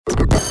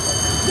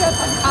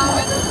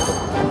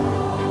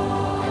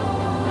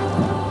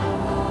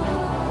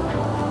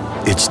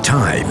It's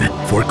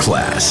time for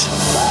class.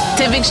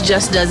 Civics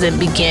just doesn't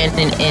begin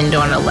and end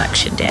on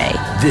Election Day.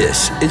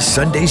 This is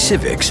Sunday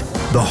Civics,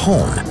 the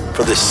home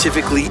for the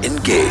civically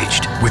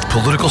engaged, with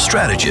political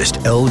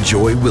strategist L.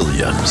 Joy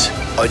Williams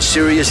on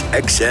Sirius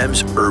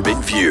XM's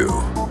Urban View.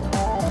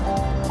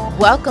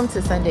 Welcome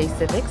to Sunday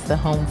Civics, the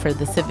home for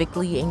the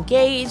civically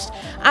engaged.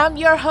 I'm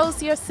your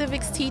host, your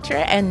civics teacher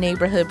and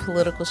neighborhood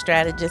political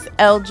strategist,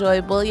 L.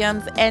 Joy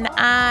Williams, and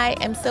I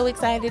am so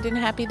excited and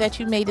happy that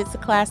you made it to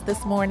class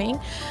this morning.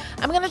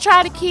 I'm going to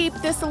try to keep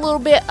this a little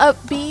bit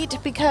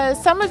upbeat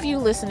because some of you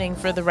listening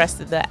for the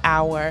rest of the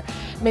hour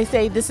may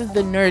say this is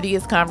the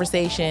nerdiest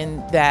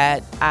conversation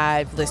that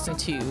I've listened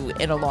to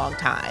in a long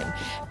time.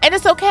 And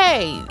it's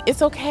okay.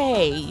 It's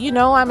okay. You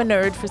know, I'm a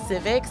nerd for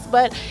civics,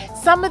 but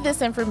some of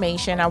this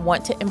information I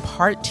want to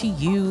impart to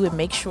you and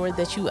make sure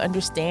that you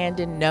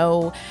understand and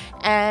know.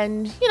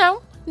 And, you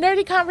know,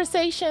 nerdy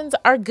conversations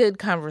are good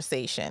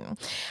conversation.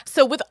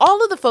 So with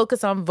all of the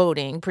focus on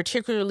voting,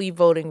 particularly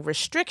voting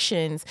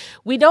restrictions,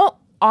 we don't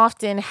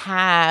often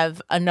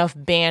have enough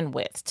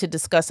bandwidth to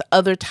discuss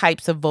other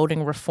types of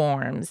voting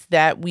reforms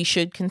that we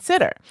should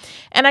consider.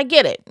 And I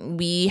get it.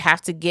 We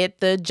have to get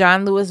the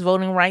John Lewis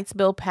Voting Rights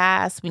Bill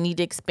passed. We need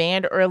to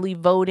expand early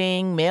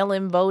voting,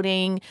 mail-in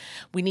voting.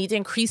 We need to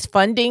increase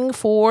funding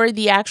for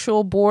the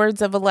actual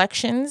boards of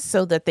elections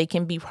so that they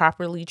can be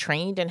properly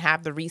trained and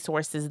have the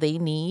resources they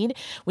need.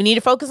 We need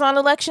to focus on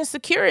election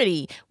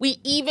security. We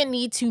even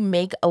need to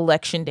make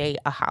Election Day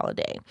a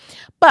holiday.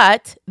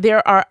 But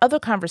there are other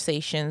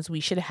conversations we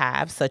should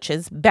have, such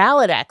as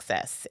ballot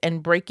access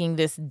and breaking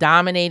this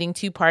dominating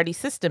two-party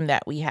system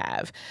that we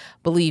have.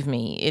 Believe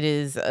me, it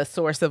is a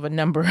source of a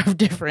number of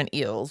different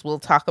ills. We'll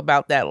talk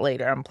about that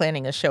later. I'm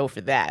planning a show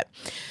for that.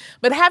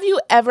 But have you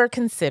ever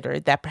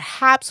considered that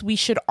perhaps we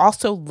should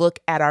also look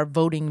at our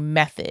voting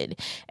method?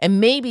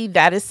 And maybe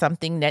that is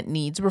something that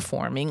needs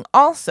reforming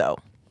also.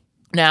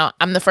 Now,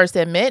 I'm the first to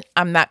admit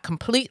I'm not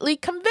completely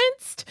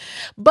convinced,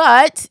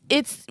 but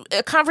it's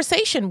a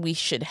conversation we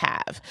should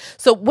have.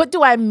 So what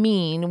do I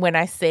mean when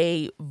I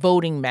say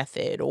voting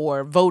method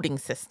or voting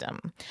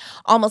system?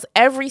 Almost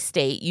every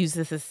state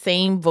uses the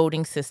same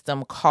voting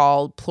system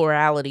called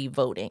plurality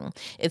voting.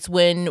 It's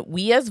when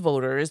we as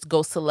voters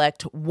go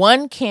select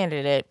one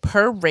candidate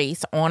per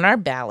race on our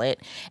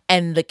ballot,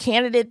 and the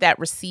candidate that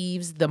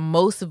receives the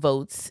most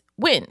votes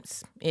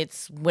wins.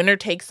 It's winner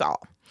takes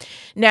all.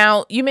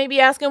 Now, you may be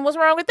asking, what's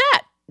wrong with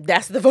that?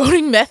 That's the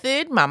voting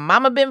method. My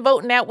mama been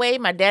voting that way.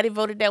 My daddy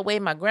voted that way.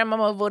 My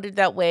grandmama voted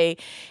that way.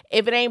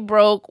 If it ain't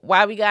broke,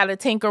 why we got to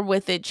tinker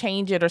with it,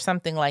 change it, or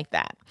something like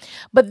that?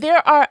 But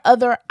there are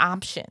other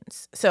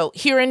options. So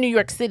here in New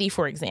York City,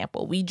 for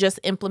example, we just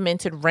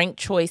implemented ranked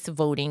choice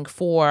voting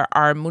for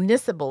our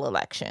municipal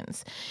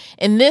elections.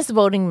 In this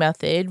voting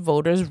method,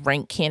 voters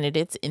rank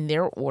candidates in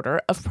their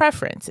order of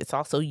preference. It's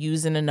also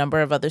used in a number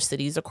of other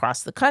cities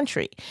across the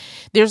country.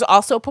 There's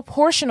also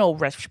proportional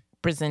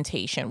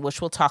representation, which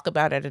we'll talk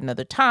about at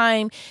another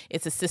time.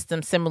 It's a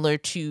system similar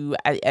to,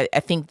 I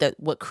think, that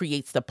what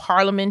creates the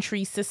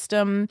parliamentary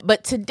system.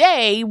 But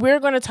today, we're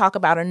going to talk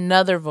about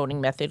another voting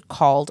method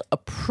called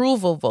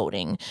approval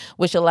voting,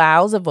 which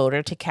allows a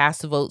voter to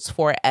cast votes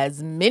for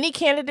as many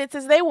candidates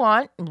as they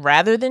want,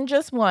 rather than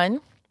just one.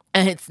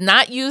 And it's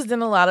not used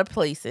in a lot of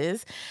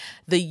places.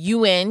 The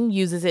UN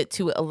uses it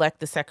to elect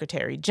the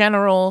Secretary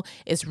General.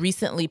 It's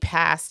recently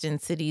passed in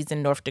cities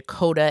in North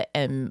Dakota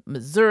and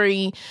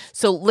Missouri.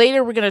 So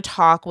later we're going to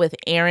talk with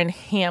Aaron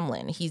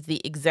Hamlin. He's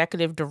the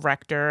executive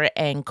director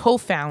and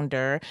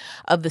co-founder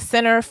of the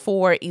Center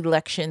for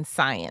Election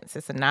Science.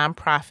 It's a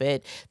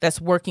nonprofit that's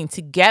working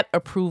to get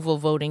approval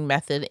voting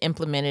method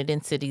implemented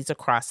in cities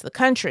across the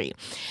country.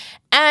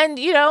 And,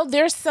 you know,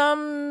 there's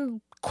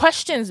some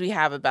questions we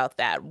have about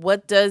that.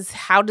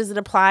 How does it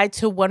apply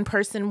to one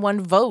person,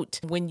 one vote?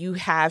 When you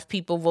have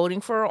people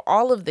voting for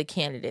all of the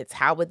candidates,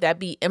 how would that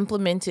be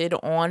implemented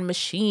on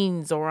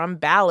machines or on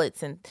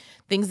ballots and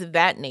things of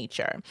that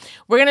nature?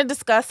 We're going to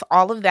discuss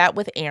all of that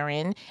with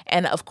Aaron.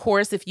 And of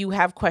course, if you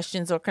have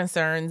questions or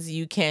concerns,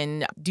 you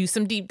can do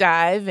some deep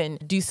dive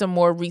and do some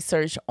more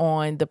research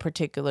on the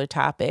particular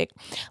topic.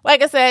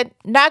 Like I said,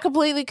 not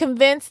completely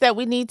convinced that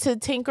we need to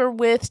tinker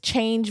with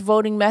change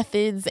voting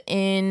methods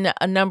in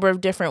a number of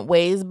different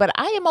ways, but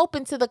I am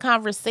open to the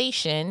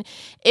conversation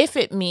if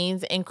it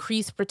means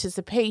increased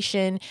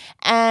participation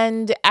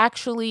and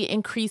actually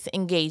increase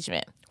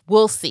engagement.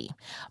 We'll see.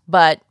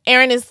 But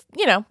Aaron is,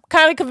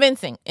 kind of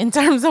convincing in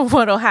terms of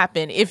what'll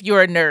happen if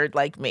you're a nerd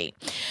like me.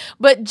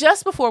 But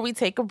just before we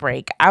take a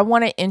break, I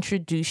want to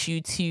introduce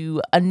you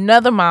to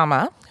another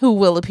mama who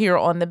will appear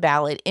on the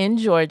ballot in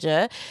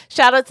Georgia.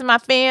 Shout out to my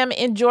fam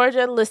in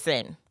Georgia.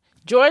 Listen,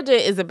 Georgia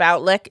is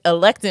about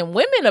electing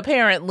women,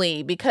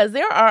 apparently, because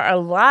there are a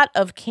lot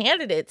of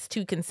candidates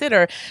to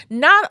consider,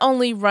 not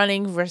only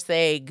running for,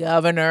 say,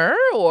 governor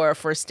or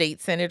for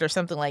state senate or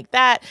something like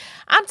that.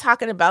 I'm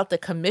talking about the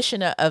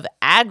Commissioner of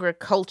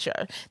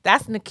Agriculture.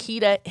 That's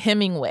Nikita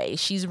Hemingway.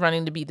 She's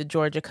running to be the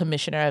Georgia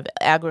Commissioner of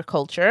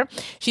Agriculture.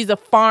 She's a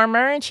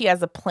farmer, and she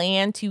has a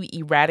plan to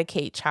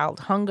eradicate child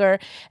hunger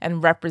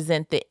and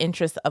represent the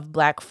interests of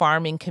Black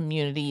farming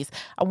communities.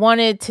 I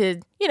wanted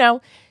to,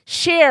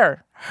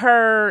 share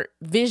her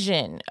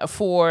vision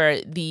for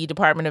the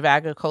Department of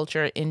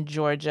Agriculture in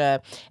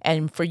Georgia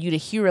and for you to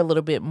hear a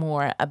little bit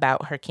more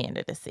about her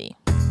candidacy.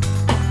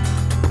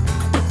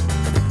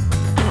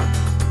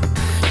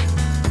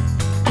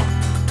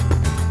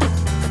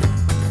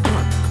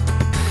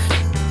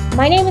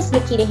 My name is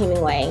Nikita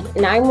Hemingway,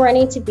 and I'm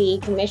running to be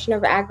Commissioner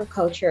of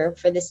Agriculture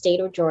for the state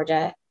of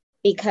Georgia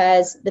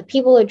because the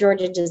people of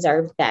Georgia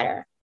deserve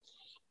better.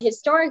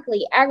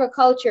 Historically,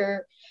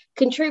 agriculture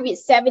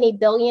contributes $70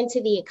 billion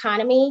to the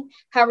economy.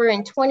 However,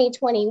 in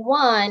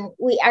 2021,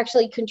 we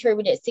actually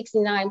contributed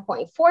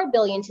 $69.4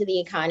 billion to the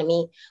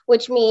economy,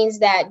 which means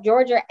that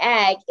Georgia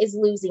Ag is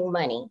losing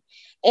money.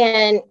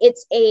 And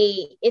it's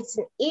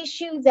an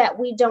issue that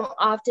we don't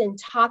often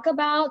talk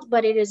about,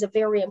 but it is a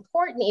very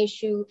important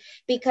issue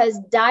because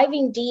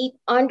diving deep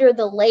under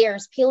the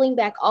layers, peeling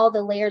back all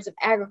the layers of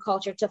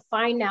agriculture to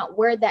find out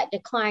where that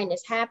decline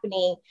is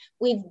happening,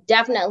 we've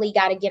definitely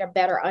got to get a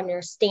better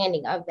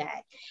understanding of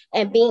that.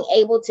 And being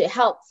able to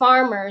help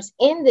farmers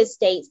in the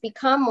states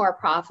become more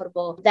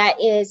profitable,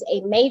 that is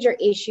a major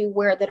issue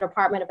where the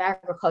Department of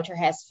Agriculture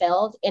has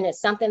failed. And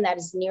it's something that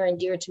is near and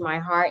dear to my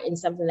heart and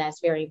something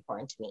that's very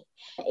important to me.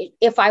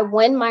 If I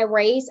win my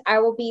race, I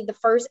will be the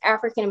first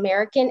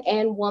African-American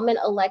and woman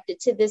elected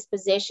to this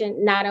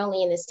position, not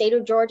only in the state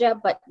of Georgia,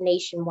 but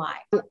nationwide.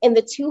 In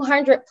the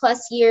 200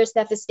 plus years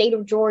that the state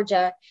of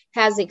Georgia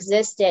has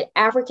existed,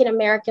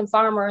 African-American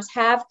farmers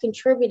have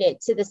contributed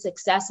to the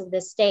success of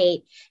the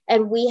state,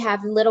 and we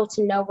have little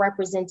to no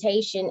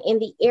representation in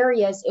the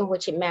areas in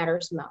which it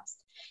matters most.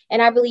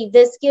 And I believe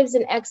this gives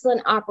an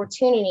excellent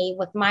opportunity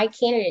with my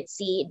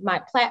candidacy,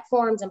 my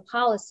platforms and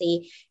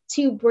policy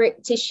to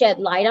shed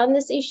light on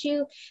this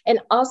issue and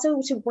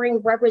also to bring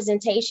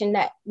representation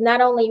that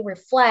not only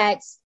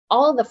reflects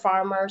all of the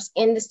farmers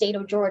in the state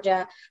of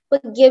Georgia,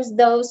 but gives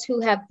those who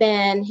have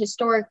been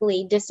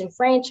historically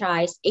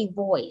disenfranchised a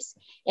voice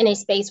in a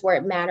space where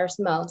it matters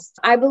most.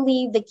 I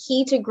believe the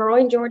key to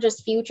growing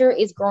Georgia's future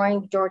is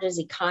growing Georgia's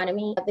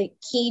economy. The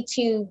key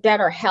to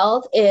better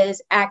health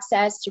is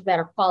access to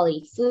better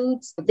quality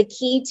foods. The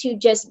key to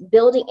just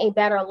building a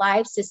better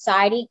life,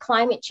 society,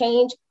 climate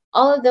change,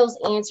 all of those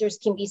answers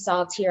can be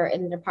solved here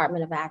in the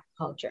Department of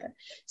Agriculture.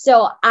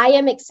 So I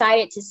am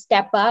excited to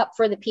step up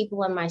for the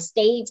people in my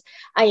state.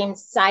 I am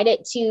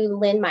excited to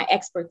lend my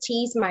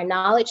expertise, my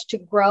knowledge to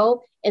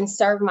grow and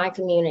serve my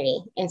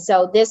community. And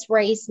so this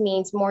race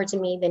means more to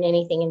me than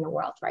anything in the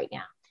world right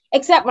now,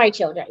 except my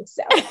children.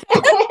 So.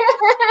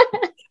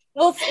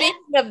 Well, speaking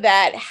of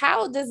that,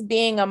 how does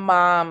being a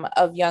mom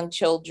of young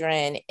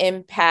children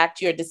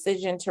impact your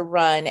decision to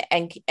run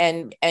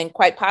and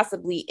quite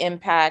possibly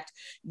impact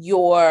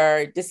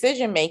your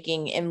decision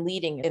making in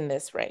leading in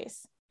this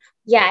race?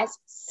 Yes.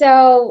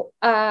 So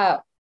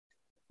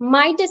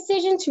my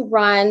decision to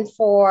run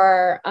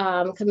for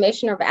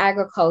Commissioner of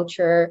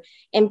Agriculture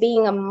and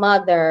being a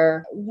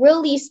mother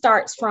really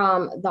starts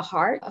from the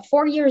heart.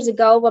 4 years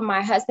ago, when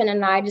my husband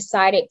and I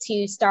decided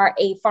to start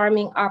a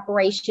farming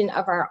operation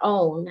of our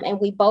own, and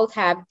we both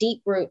have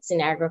deep roots in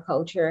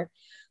agriculture,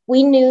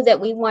 we knew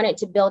that we wanted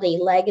to build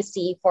a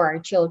legacy for our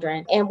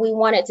children, and we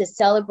wanted to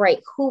celebrate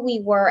who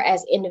we were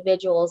as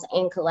individuals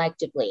and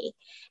collectively.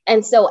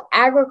 And so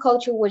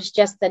agriculture was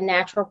just the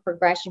natural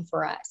progression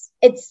for us.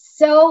 It's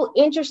so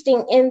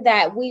interesting in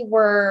that we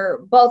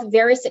were both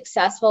very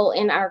successful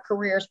in our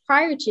careers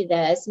prior to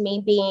this,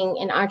 me being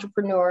an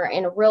entrepreneur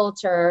and a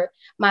realtor,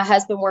 my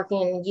husband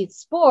working in youth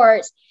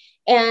sports.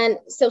 And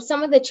so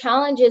some of the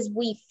challenges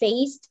we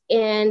faced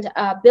in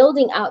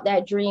building out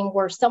that dream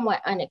were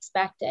somewhat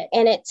unexpected.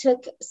 And it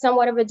took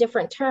somewhat of a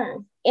different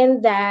turn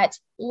in that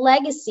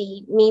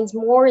legacy means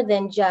more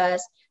than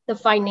just the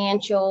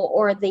financial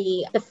or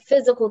the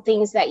physical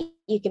things that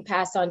you can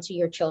pass on to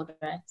your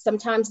children.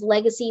 Sometimes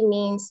legacy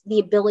means the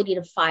ability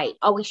to fight,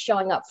 always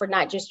showing up for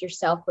not just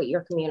yourself, but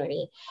your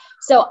community.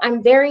 So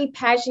I'm very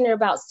passionate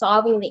about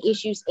solving the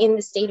issues in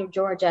the state of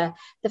Georgia.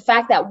 The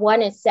fact that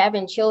 1 in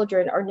 7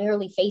 children are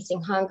nearly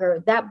facing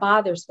hunger, that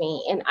bothers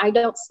me. And I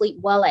don't sleep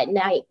well at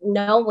night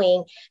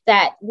knowing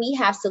that we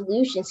have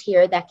solutions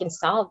here that can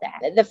solve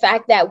that. The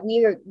fact that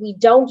we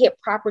don't get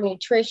proper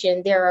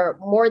nutrition, there are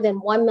more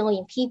than 1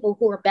 million people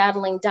who are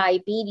battling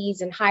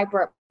diabetes and high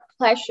blood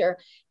pressure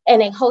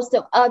and a host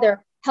of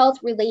other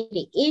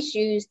health-related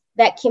issues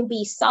that can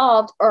be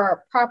solved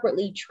or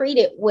properly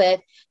treated with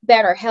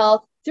better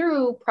health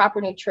through proper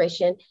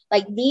nutrition.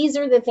 Like, these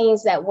are the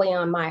things that weigh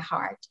on my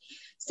heart.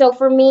 So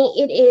for me,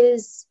 it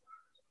is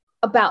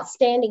about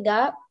standing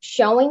up,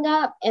 showing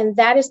up. And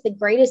that is the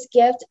greatest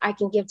gift I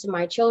can give to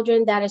my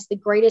children. That is the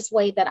greatest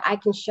way that I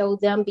can show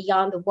them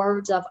beyond the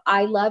words of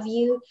I love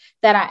you,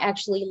 that I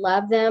actually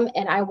love them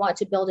and I want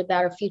to build a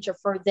better future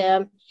for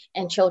them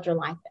and children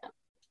like them.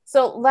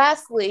 So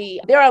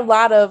lastly, there are a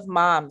lot of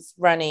moms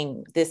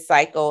running this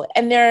cycle,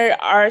 and there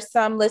are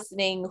some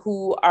listening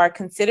who are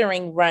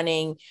considering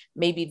running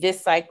maybe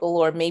this cycle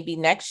or maybe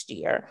next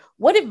year.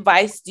 What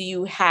advice do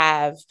you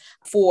have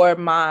for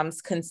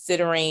moms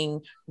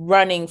considering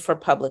running for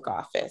public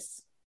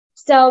office?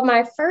 So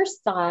my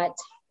first thought,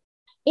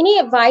 any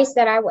advice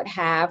that I would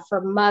have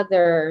for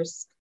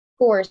mothers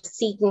who are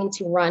seeking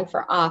to run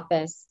for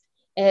office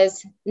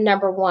is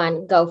number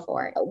one, go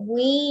for it.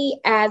 We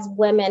as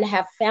women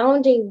have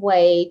found a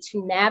way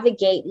to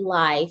navigate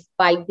life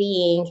by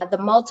being the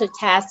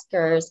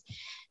multitaskers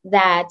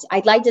that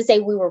I'd like to say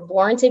we were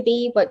born to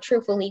be, but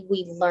truthfully,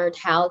 we've learned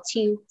how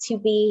to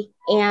be.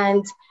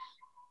 And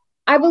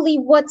I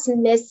believe what's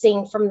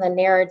missing from the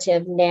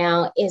narrative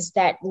now is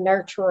that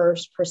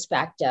nurturer's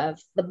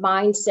perspective, the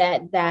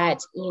mindset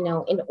that,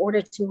 in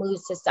order to move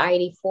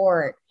society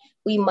forward,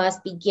 we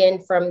must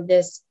begin from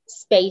this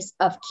space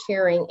of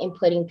caring and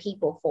putting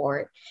people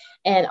forward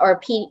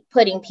or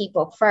putting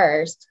people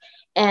first.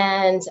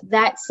 And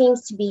that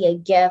seems to be a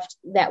gift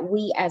that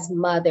we as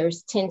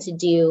mothers tend to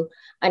do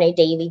on a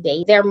daily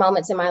basis. There are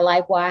moments in my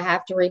life where I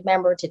have to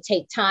remember to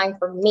take time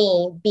for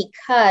me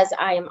because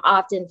I am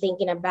often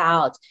thinking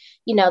about,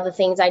 the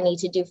things I need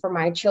to do for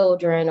my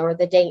children or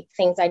the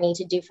things I need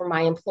to do for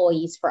my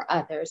employees, for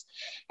others.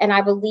 And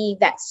I believe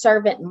that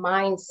servant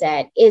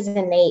mindset is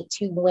innate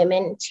to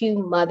women, to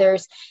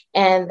mothers,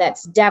 and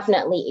that's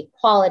definitely a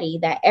quality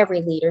that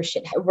every leader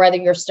should have, whether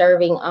you're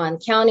serving on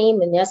county,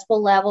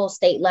 municipal level,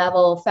 state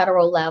level,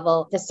 federal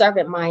level. The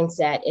servant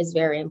mindset is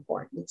very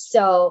important.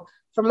 So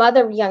for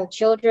mother of young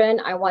children,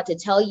 I want to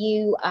tell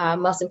you,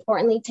 most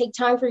importantly, take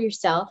time for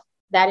yourself.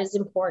 That is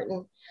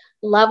important.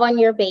 Love on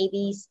your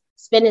babies.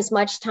 Spend as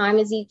much time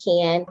as you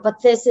can.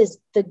 But this is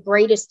the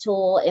greatest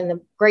tool and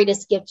the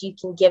greatest gift you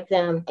can give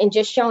them, and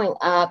just showing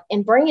up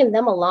and bringing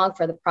them along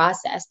for the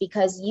process,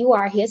 because you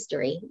are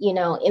history,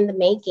 in the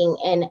making,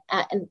 and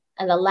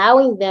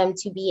allowing them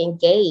to be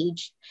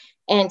engaged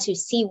and to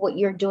see what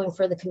you're doing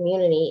for the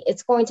community.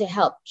 It's going to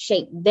help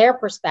shape their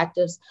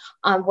perspectives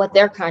on what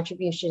their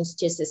contributions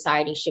to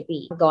society should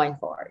be going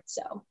forward.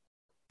 So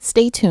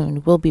stay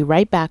tuned. We'll be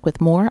right back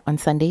with more on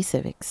Sunday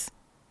Civics.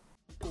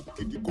 All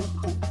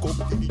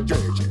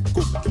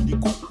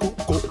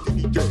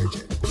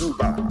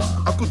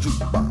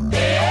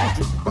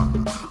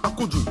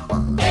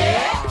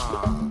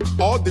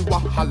the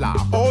wahala,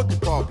 all the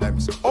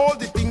problems, all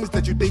the things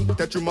that you think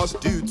that you must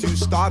do to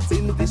start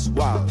in this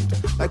world.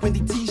 Like when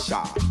the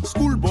teacher,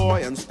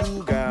 schoolboy and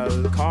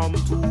schoolgirl come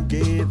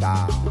together.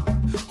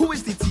 Who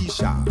is the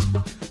teacher?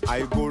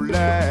 I go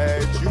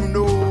let you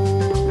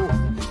know.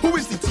 Who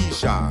is the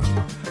teacher?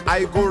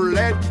 I go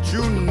let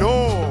you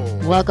know.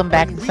 Welcome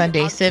back to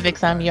Sunday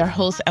Civics. I'm your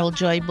host,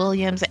 Eljoy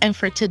Williams. And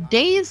for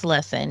today's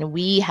lesson,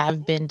 we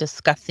have been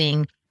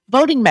discussing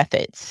voting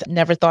methods.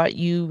 Never thought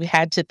you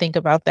had to think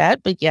about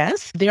that, but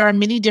yes, there are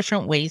many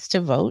different ways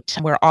to vote.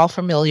 We're all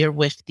familiar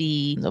with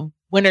the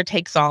winner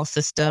takes all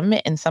system,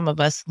 and some of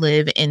us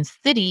live in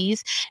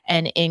cities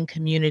and in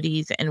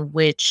communities in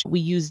which we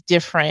use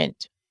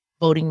different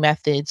voting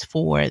methods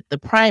for the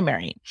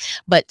primary.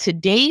 But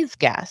today's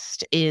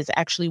guest is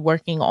actually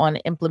working on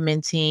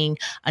implementing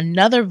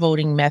another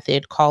voting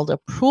method called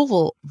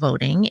approval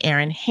voting.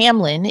 Erin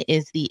Hamlin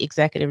is the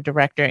executive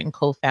director and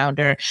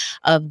co-founder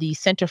of the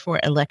Center for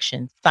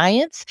Election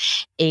Science,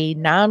 a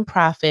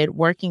nonprofit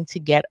working to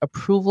get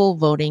approval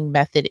voting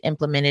method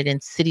implemented in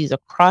cities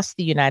across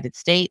the United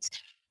States.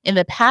 In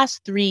the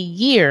past 3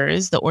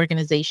 years, the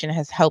organization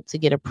has helped to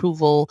get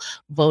approval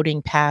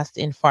voting passed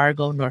in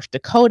Fargo, North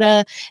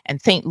Dakota,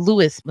 and St.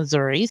 Louis,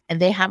 Missouri.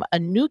 And they have a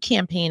new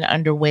campaign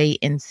underway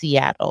in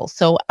Seattle.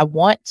 So I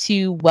want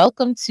to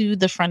welcome to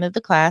the front of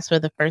the class for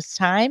the first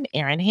time,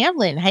 Erin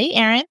Hamlin. Hey,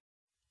 Erin.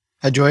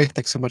 Hi, Joy.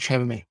 Thanks so much for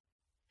having me.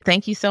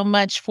 Thank you so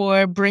much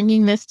for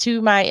bringing this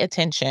to my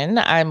attention.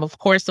 I'm, of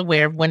course,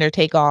 aware of winner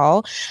take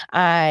all.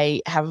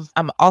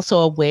 I'm also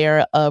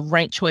aware of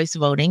ranked choice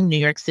voting. New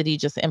York City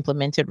just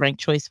implemented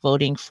ranked choice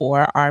voting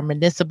for our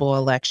municipal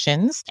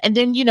elections. And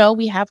then,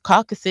 we have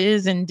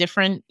caucuses and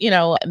different,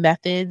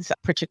 methods,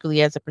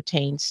 particularly as it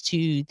pertains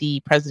to the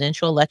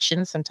presidential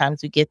elections.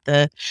 Sometimes we get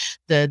the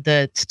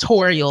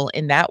tutorial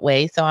in that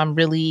way. So I'm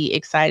really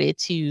excited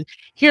to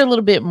hear a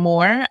little bit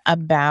more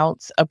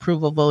about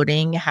approval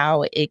voting,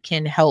 how it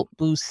can help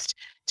boost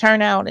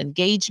turnout,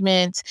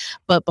 engagement.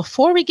 But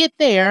before we get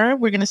there,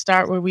 we're going to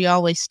start where we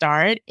always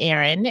start,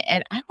 Erin.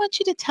 And I want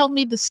you to tell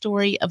me the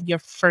story of your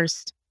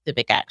first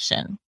civic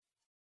action.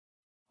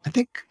 I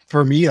think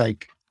for me, I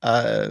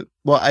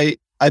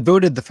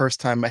voted the first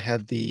time I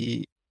had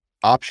the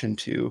option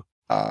to.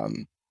 But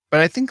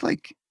I think I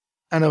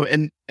don't know,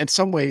 in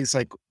some ways,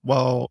 it's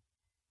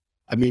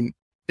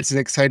an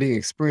exciting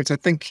experience. I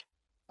think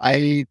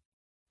I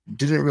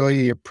didn't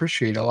really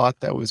appreciate a lot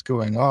that was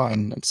going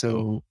on. And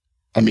so,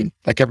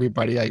 like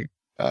everybody, I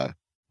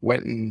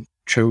went and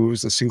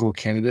chose a single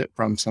candidate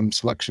from some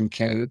selection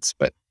candidates,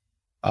 but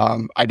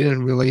I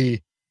didn't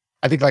really,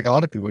 I think like a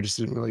lot of people just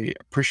didn't really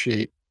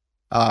appreciate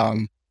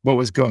what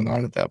was going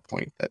on at that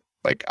point, that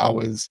like I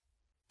was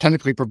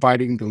technically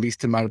providing the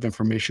least amount of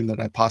information that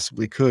I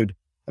possibly could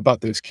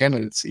about those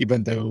candidates,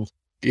 even though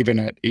even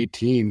at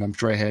 18, I'm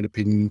sure I had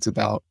opinions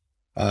about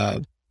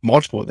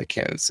multiple of the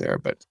candidates there,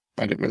 but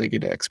I didn't really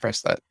get to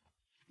express that.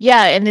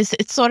 Yeah, and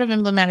it's sort of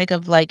emblematic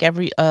of like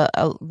every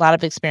a lot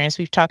of experience.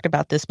 We've talked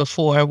about this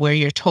before, where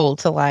you're told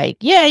to like,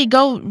 yeah, you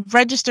go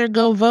register,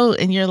 go vote,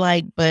 and you're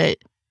like, but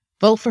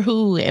vote for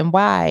who and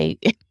why,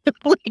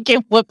 like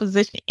in what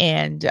position?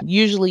 And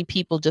usually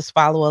people just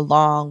follow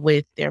along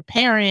with their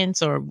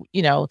parents or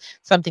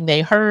something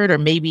they heard, or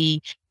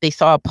maybe they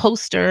saw a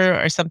poster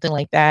or something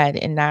like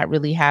that, and not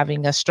really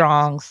having a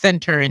strong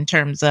center in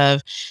terms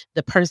of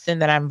the person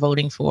that I'm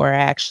voting for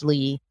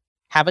actually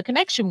have a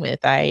connection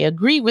with. I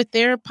agree with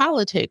their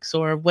politics,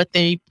 or what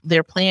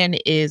their plan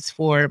is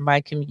for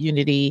my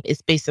community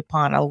is based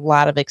upon a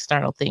lot of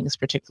external things,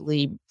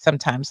 particularly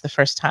sometimes the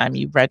first time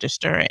you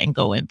register and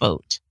go and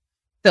vote.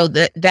 So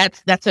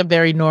that's a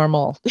very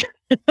normal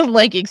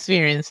like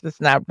experience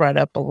that's not brought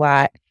up a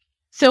lot.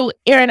 So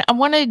Aaron, I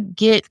want to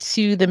get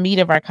to the meat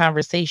of our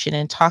conversation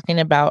and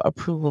talking about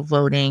approval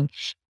voting.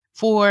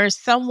 For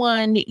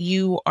someone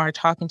you are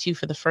talking to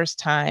for the first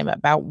time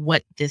about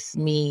what this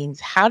means,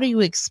 how do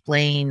you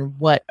explain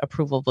what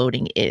approval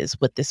voting is,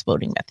 what this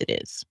voting method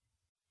is?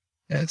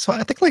 Yeah, so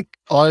I think like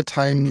a lot of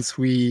times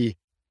we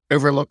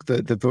overlook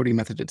the voting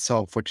method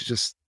itself, which is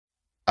just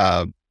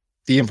the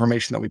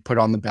information that we put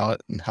on the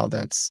ballot and how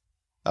that's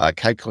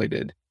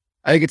calculated.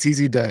 I think it's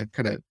easy to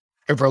kind of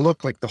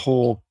overlook like the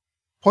whole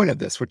point of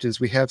this, which is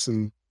we have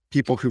some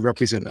people who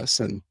represent us,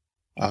 and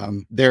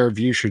their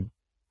view should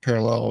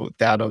parallel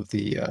that of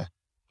the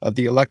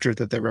electorate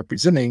that they're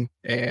representing,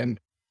 and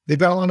they've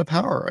got a lot of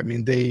power. I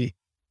mean, they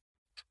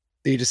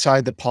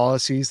decide the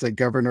policies that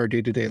govern our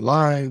day-to-day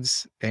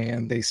lives,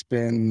 and they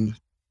spend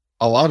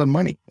a lot of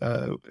money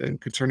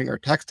concerning our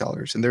tax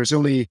dollars. And there's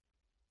only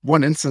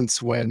one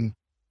instance when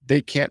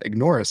they can't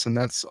ignore us, and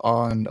that's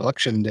on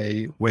election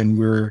day when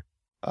we're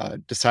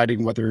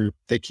deciding whether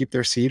they keep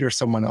their seat or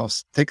someone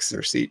else takes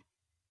their seat.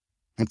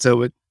 And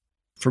so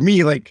for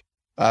me, like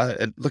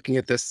looking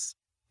at this,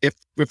 if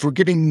we're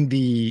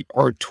getting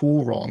our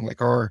tool wrong,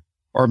 like our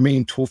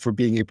main tool for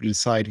being able to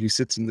decide who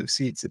sits in those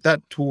seats, if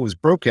that tool is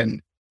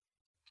broken,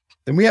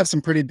 then we have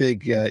some pretty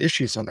big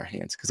issues on our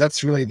hands, because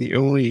that's really the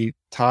only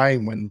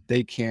time when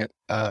they can't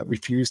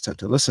refuse to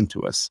listen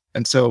to us.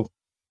 And so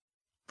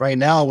right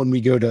now, when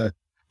we go to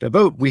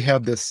vote, we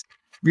have this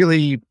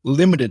really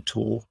limited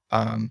tool,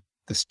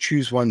 this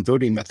choose one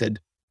voting method.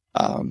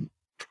 You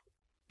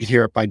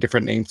hear it by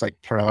different names like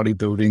plurality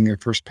voting or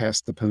first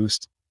past the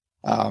post.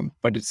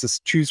 But it's this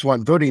choose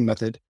one voting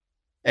method,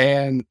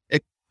 and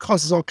it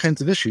causes all kinds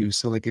of issues.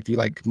 So like if you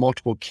like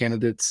multiple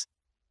candidates,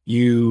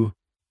 you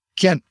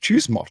can't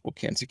choose multiple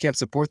candidates. You can't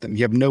support them.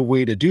 You have no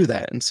way to do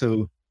that. And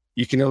so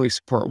you can only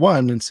support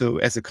one. And so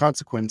as a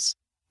consequence,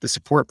 the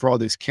support for all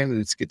those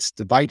candidates gets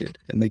divided,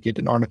 and they get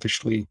an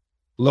artificially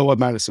low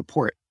amount of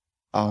support.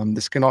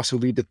 This can also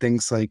lead to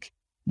things like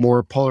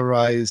more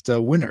polarized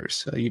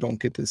winners. You don't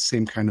get the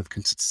same kind of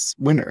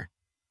consistent winner.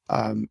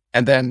 And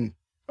then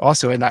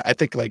also, and I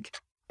think like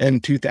in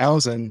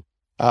 2000,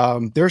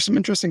 there are some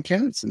interesting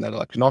candidates in that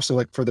election. Also,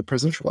 like for the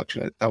presidential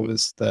election, that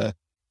was the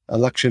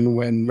election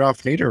when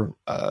Ralph Nader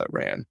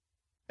ran.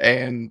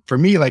 And for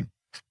me, like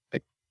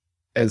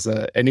as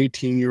an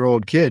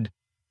 18-year-old kid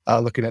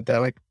looking at that,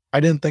 like I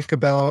didn't think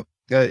about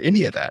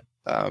any of that.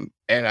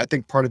 And I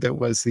think part of it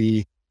was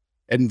the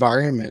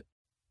environment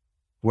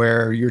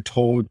where you're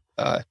told,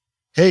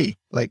 hey,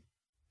 like,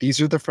 these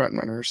are the front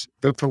runners.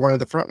 Vote for one of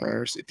the front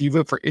runners. If you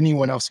vote for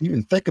anyone else, and you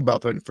even think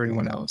about voting for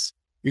anyone else,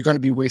 you're going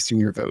to be wasting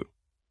your vote.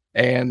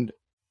 And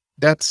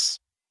that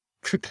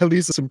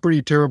leads to some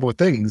pretty terrible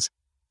things.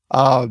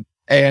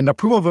 And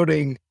approval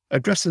voting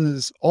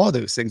addresses all of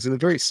those things in a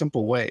very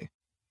simple way.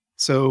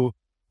 So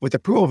with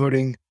approval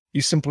voting,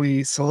 you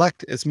simply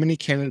select as many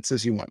candidates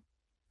as you want,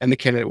 and the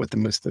candidate with the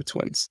most votes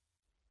wins.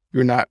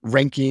 You're not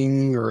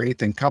ranking or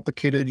anything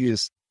complicated. You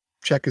just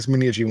check as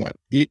many as you want.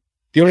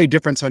 The only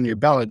difference on your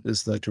ballot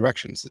is the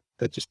directions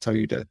that just tell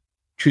you to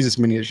choose as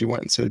many as you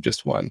want instead of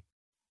just one.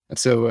 And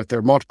so if there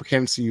are multiple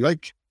candidates you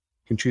like,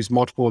 you can choose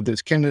multiple of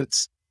those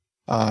candidates.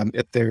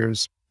 If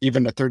there's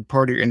even a third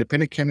party or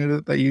independent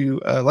candidate that you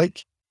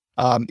like,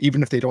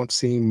 even if they don't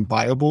seem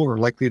viable or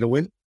likely to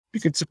win, you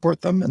can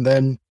support them. And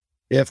then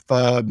if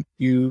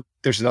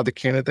there's another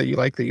candidate that you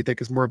like that you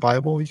think is more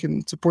viable, you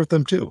can support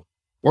them too,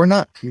 or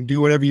not. You can do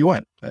whatever you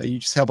want. You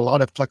just have a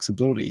lot of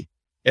flexibility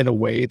in a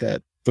way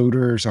that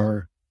voters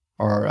are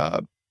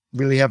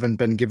really haven't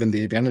been given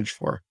the advantage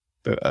for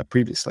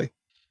previously.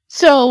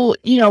 So,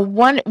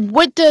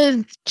 what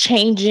does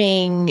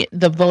changing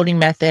the voting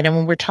method, and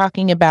when we're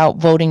talking about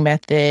voting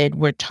method,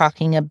 we're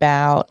talking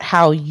about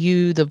how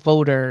you, the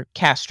voter,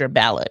 cast your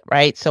ballot,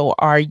 right? So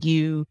are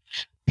you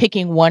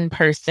picking one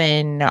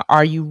person?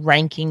 Are you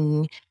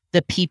ranking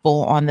the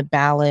people on the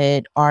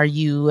ballot? Are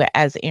you,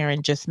 as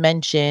Aaron just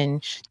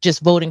mentioned,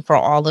 just voting for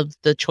all of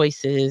the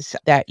choices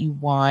that you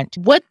want?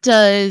 What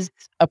does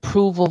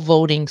approval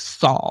voting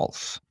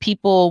solve?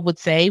 People would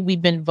say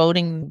we've been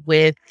voting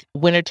with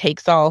winner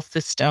takes all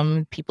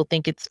system. People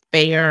think it's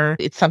fair.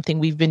 It's something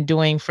we've been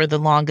doing for the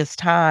longest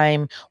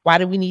time. Why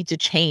do we need to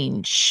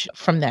change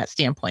from that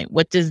standpoint?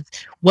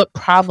 What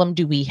problem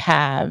do we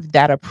have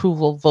that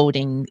approval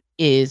voting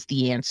is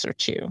the answer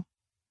to?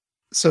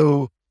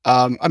 So,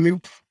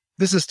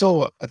 this is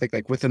still, I think,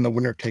 like within the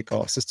winner take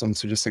all system.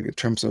 So just like in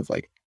terms of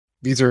like,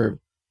 this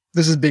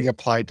is being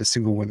applied to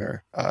single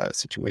winner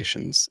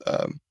situations.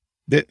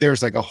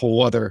 There's like a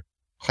whole other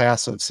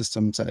class of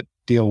systems that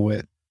deal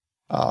with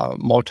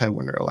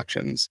multi-winner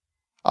elections.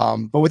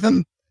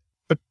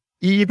 But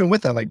even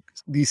with that, like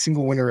these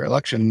single winner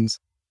elections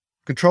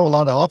control a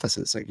lot of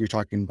offices. Like you're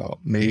talking about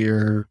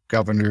mayor,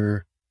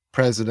 governor,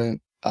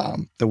 president,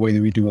 the way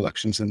that we do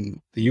elections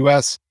in the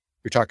US.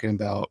 You're talking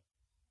about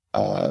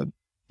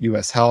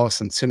US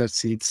House and Senate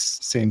seats,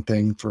 same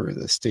thing for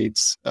the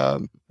states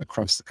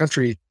across the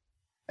country.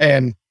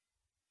 And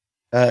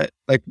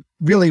like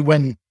really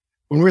when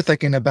we're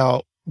thinking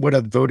about what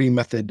a voting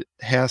method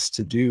has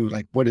to do,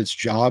 like what its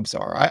jobs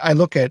are, I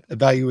look at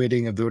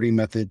evaluating a voting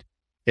method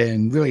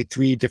in really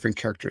three different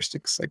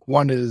characteristics. Like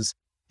one is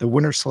the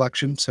winner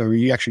selection. So are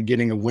you actually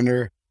getting a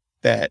winner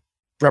that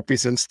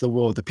represents the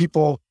will of the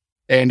people?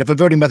 And if a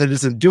voting method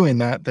isn't doing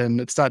that, then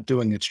it's not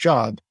doing its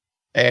job.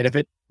 And if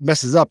it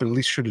messes up, it at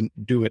least shouldn't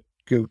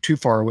go too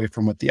far away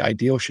from what the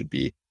ideal should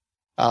be.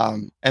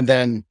 And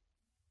then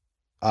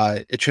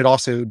it should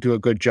also do a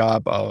good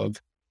job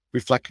of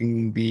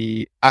reflecting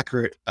the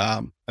accurate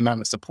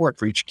amount of support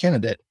for each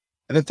candidate.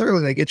 And then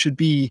thirdly, like it should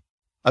be,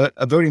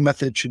 a voting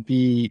method should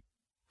be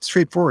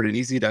straightforward and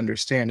easy to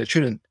understand. It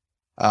shouldn't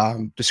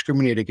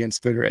discriminate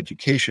against voter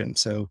education.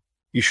 So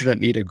you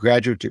shouldn't need a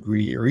graduate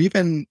degree or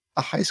even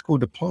a high school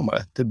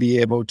diploma to be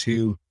able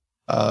to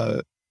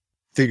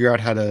figure out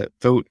how to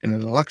vote in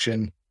an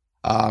election.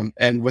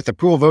 And with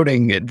approval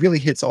voting, it really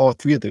hits all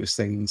three of those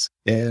things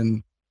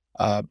in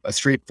a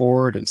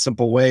straightforward and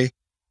simple way.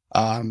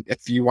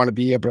 If you want to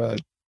be able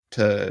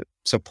to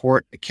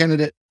support a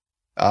candidate,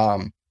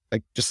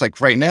 like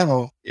right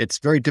now, it's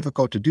very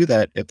difficult to do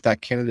that if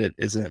that candidate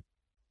isn't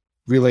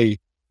really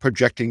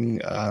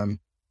projecting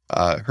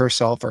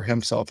herself or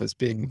himself as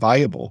being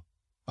viable.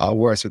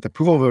 Whereas with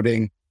approval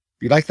voting,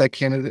 if you like that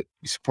candidate,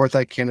 you support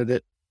that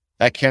candidate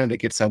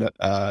gets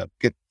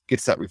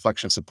that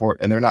reflection of support,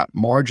 and they're not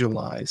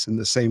marginalized in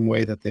the same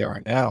way that they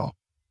are now.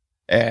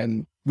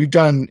 And we've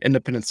done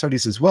independent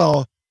studies as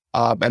well,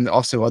 and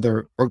also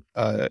other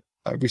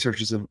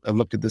researchers have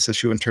looked at this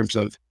issue in terms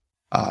of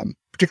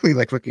particularly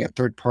like looking at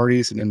third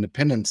parties and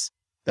independents,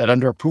 that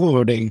under approval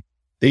voting,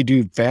 they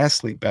do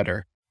vastly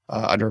better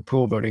under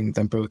approval voting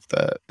than both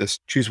this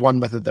choose one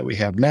method that we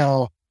have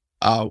now,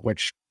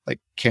 which like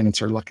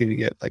candidates are lucky to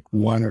get like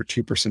 1 or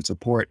 2%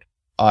 support,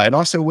 and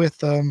also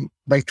with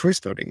ranked choice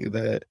voting,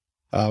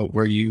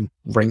 where you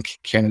rank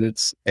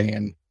candidates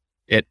and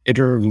it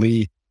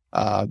iteratively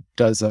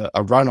does a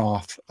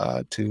runoff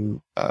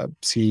to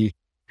see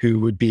who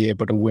would be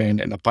able to win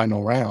in a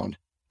final round.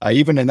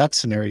 Even in that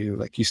scenario,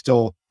 like you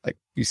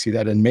see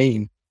that in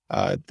Maine,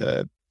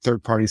 the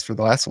third parties for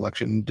the last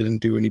election didn't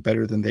do any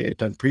better than they had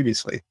done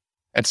previously.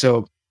 And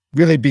so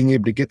really being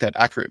able to get that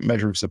accurate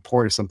measure of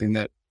support is something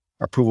that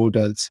approval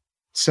does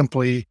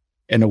simply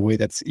in a way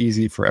that's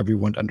easy for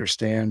everyone to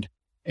understand.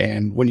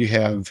 And when you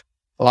have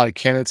a lot of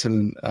candidates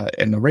in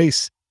the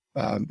race,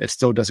 it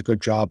still does a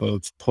good job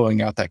of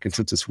pulling out that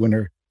consensus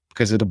winner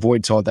because it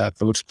avoids all that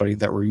vote splitting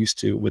that we're used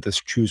to with this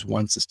choose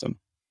one system.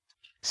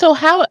 So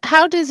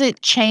how does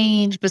it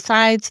change,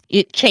 besides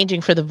it changing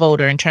for the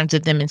voter in terms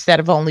of them, instead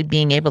of only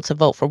being able to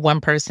vote for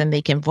one person,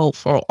 they can vote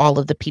for all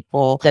of the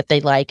people that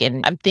they like?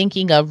 And I'm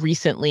thinking of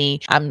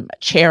recently, I'm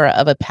chair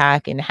of a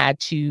PAC and had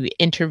to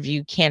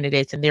interview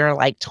candidates, and there are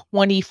like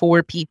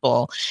 24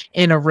 people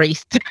in a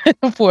race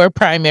for a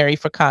primary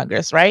for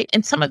Congress, right?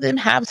 And some of them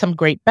have some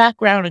great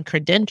background and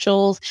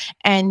credentials,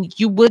 and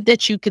you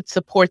could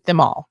support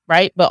them all,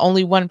 right? But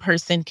only one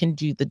person can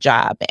do the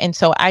job. And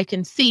so I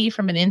can see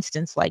from an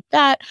instance like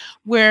that,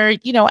 where,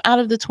 out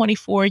of the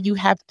 24, you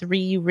have 3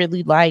 you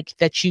really like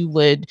that you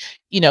would,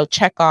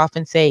 check off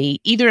and say,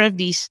 either of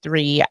these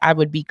 3, I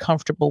would be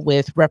comfortable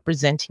with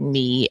representing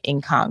me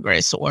in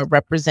Congress or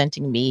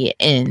representing me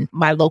in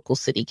my local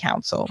city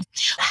council.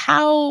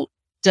 How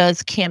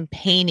does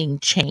campaigning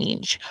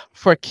change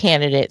for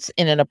candidates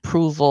in an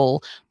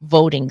approval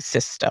voting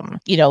system?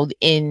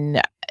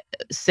 In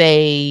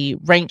say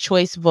ranked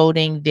choice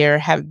voting, there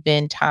have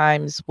been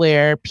times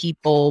where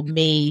people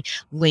may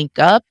link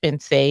up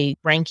and say,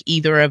 rank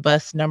either of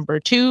us number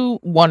 2,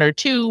 1 or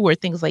 2, or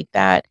things like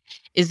that.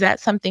 Is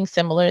that something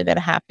similar that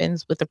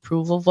happens with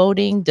approval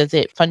voting? Does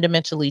it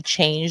fundamentally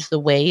change the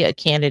way a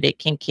candidate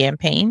can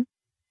campaign?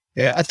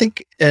 Yeah, I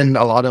think in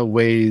a lot of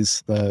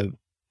ways, the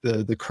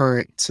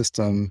current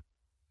system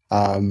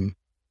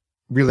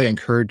really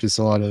encourages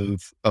a lot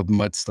of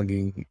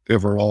mudslinging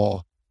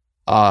overall.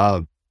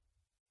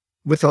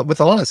 with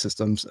a lot of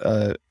systems,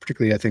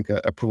 particularly I think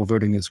approval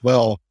voting as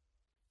well,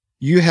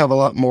 you have a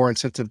lot more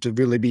incentive to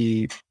really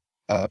be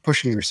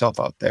pushing yourself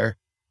out there,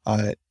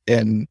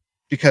 and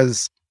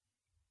because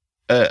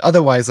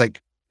otherwise,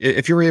 like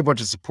if you're able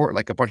to support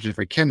like a bunch of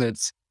different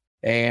candidates,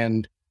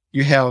 and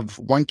you have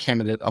one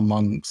candidate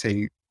among,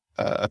 say,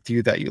 a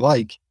few that you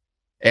like,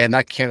 and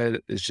that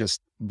candidate is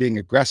just being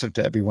aggressive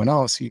to everyone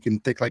else, you can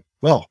think like,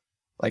 well,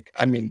 like,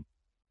 I mean,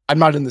 I'm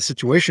not in the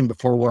situation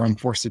before where I'm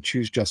forced to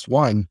choose just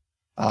one.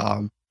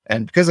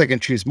 And because I can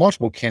choose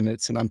multiple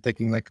candidates, and I'm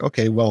thinking like,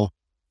 okay, well,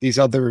 these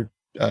other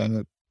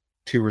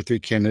 2 or 3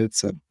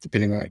 candidates,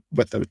 depending on like,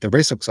 what the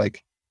race looks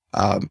like,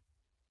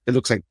 it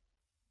looks like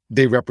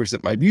they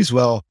represent my views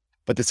well,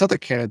 but this other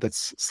candidate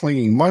that's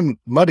slinging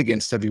mud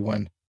against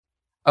everyone,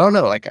 I don't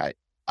know, like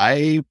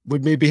I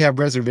would maybe have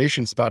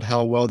reservations about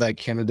how well that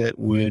candidate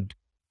would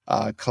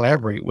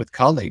collaborate with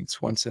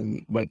colleagues once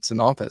in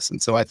office.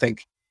 And so I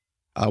think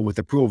with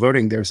approval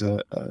voting, there's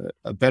a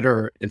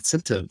better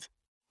incentive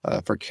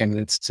for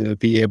candidates to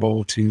be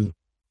able to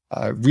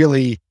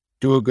really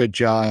do a good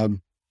job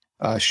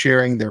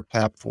sharing their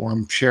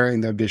platform,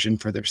 sharing their vision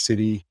for their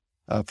city,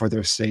 for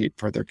their state,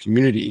 for their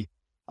community,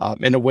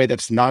 in a way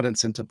that's not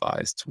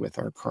incentivized with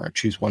our current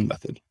Choose One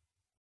method.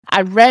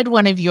 I read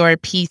one of your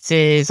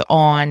pieces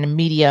on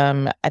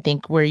Medium, I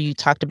think, where you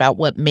talked about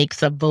what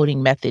makes a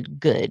voting method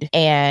good.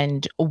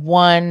 And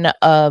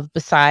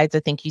besides, I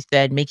think you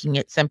said making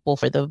it simple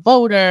for the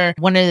voter,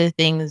 one of the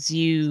things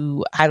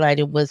you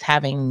highlighted was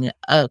having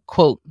a,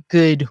 quote,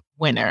 good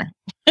winner.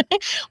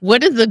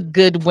 What is a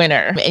good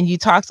winner? And you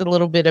talked a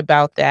little bit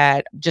about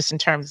that just in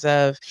terms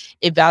of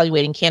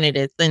evaluating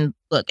candidates. And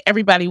look,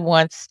 everybody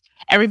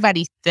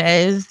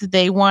says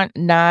they want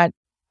not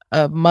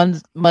a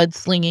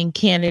mudslinging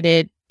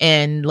candidate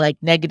and like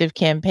negative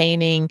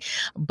campaigning,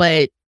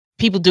 but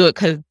people do it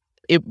because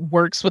it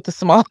works with a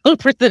small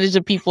percentage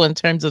of people in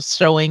terms of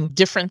showing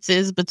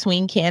differences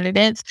between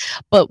candidates.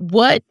 But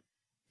what,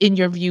 in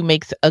your view,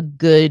 makes a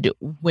good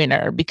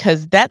winner?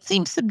 Because that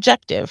seems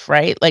subjective,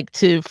 right? Like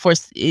for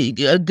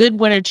a good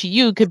winner to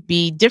you could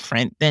be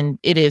different than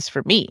it is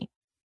for me.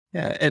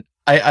 Yeah, and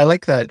I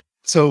like that.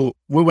 So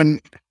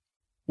when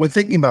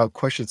thinking about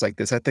questions like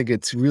this, I think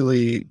it's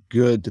really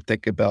good to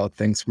think about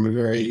things from a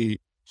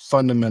very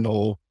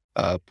fundamental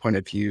point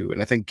of view.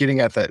 And I think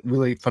getting at that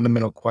really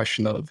fundamental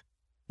question of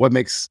what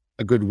makes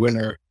a good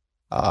winner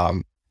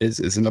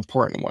is an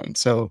important one.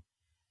 So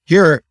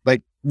here,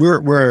 like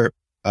we're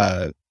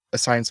a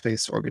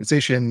science-based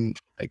organization.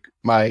 Like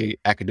my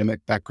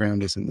academic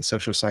background is in the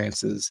social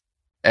sciences,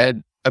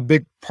 and a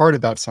big part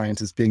about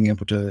science is being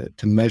able to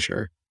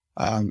measure.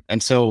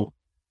 And so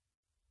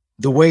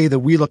the way that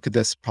we look at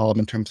this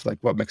problem in terms of like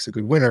what makes a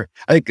good winner,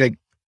 I think like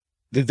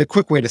the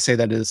quick way to say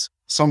that is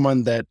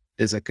someone that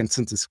is a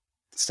consensus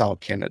style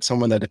candidate,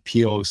 someone that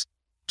appeals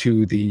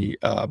to the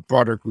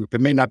broader group.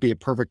 It may not be a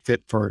perfect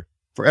fit for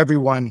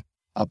everyone,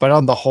 but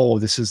on the whole,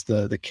 this is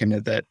the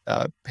candidate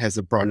that has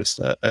the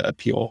broadest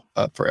appeal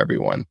for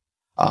everyone,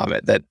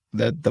 that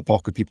the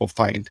bulk of people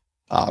find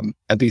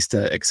at least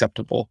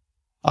acceptable.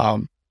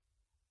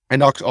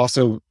 And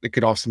also, it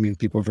could also mean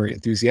people are very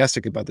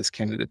enthusiastic about this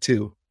candidate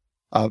too.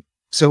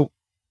 So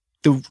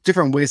the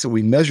different ways that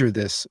we measure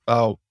this,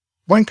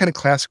 one kind of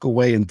classical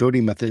way in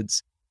voting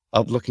methods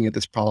of looking at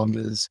this problem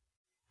is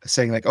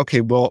saying like,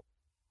 okay, well,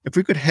 if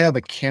we could have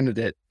a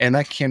candidate and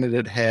that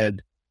candidate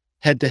had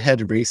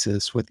head-to-head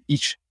races with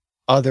each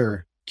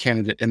other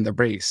candidate in the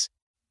race,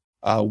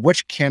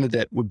 which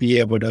candidate would be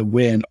able to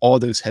win all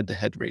those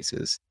head-to-head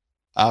races?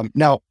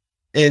 Now,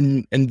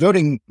 in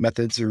voting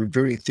methods or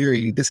voting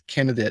theory, this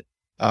candidate,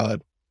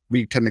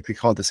 we technically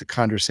call this a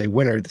Condorcet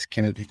winner, this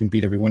candidate who can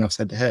beat everyone else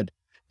head-to-head,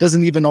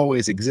 doesn't even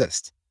always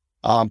exist.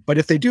 But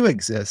if they do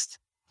exist,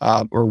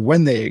 or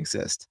when they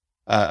exist,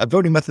 a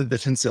voting method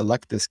that tends to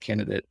elect this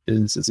candidate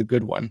is a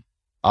good one.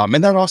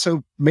 And that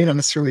also may not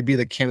necessarily be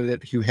the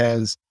candidate who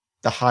has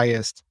the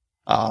highest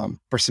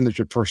percentage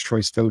of first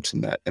choice votes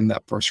in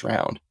that first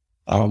round,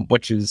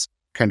 which is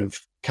kind of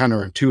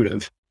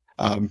counterintuitive.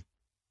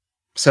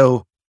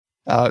 So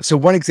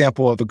one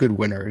example of a good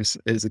winner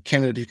is a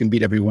candidate who can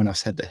beat everyone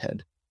else head to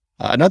head.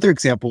 Another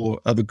example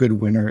of a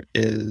good winner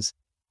is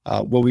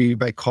what we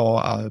might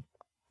call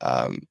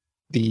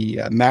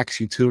the max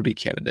utility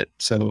candidate.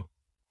 So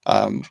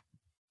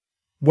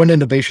one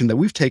innovation that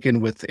we've taken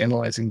with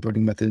analyzing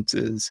voting methods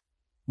is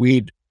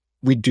we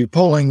do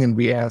polling and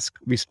we ask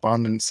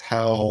respondents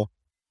how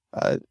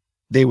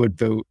they would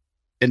vote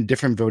in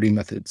different voting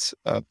methods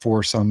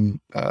for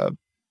some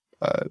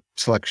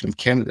selection of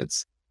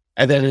candidates.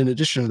 And then in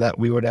addition to that,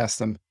 we would ask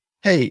them,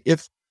 hey,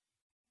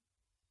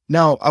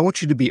 now I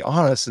want you to be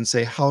honest and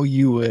say how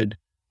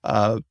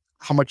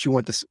much you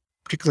want this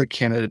particular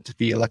candidate to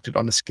be elected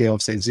on a scale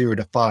of say 0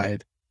 to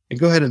 5, and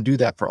go ahead and do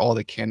that for all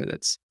the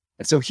candidates.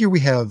 And so here we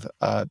have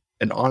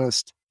an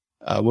honest,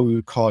 what we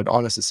would call an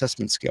honest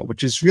assessment scale,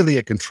 which is really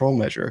a control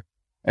measure.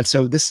 And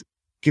so this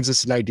gives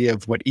us an idea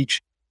of what each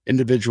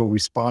individual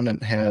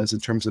respondent has in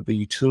terms of the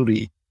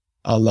utility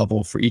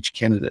level for each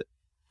candidate.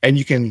 And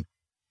you can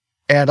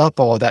add up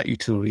all of that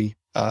utility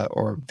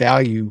or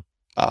value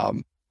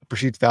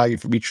perceived value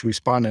from each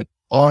respondent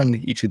on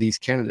each of these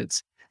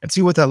candidates, and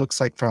see what that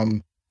looks like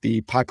from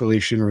the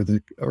population or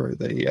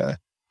the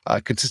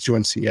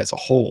constituency as a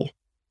whole.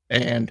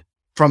 And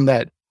from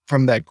that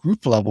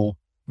group level,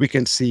 we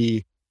can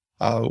see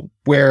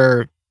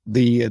where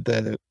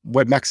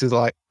what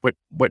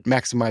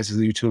maximizes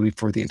the utility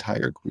for the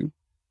entire group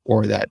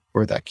or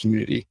that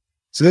community.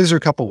 So those are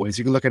a couple ways.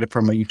 You can look at it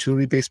from a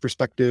utility-based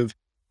perspective.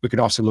 We can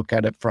also look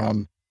at it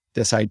from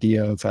this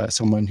idea of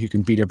someone who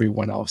can beat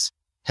everyone else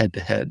head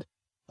to head.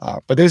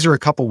 But those are a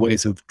couple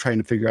ways of trying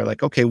to figure out,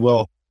 like, okay,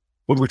 well,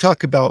 when we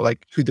talk about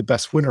like who the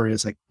best winner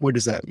is, like, what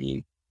does that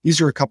mean? These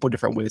are a couple of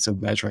different ways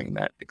of measuring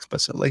that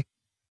explicitly.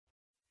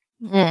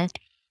 Mm.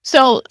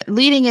 So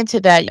leading into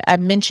that, I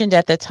mentioned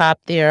at the top,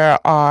 there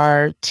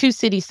are 2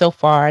 cities so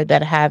far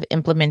that have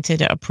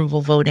implemented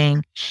approval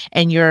voting,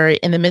 and you're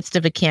in the midst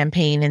of a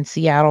campaign in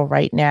Seattle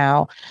right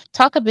now.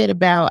 Talk a bit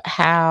about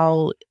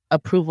how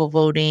approval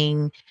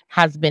voting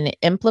has been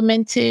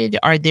implemented.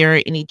 Are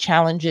there any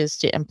challenges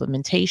to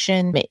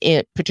implementation,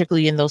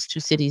 particularly in those 2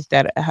 cities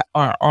that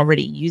are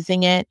already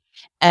using it?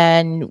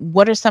 And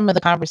what are some of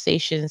the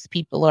conversations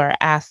people are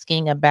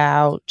asking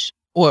about,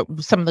 or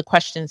some of the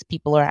questions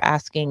people are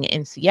asking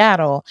in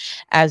Seattle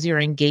as you're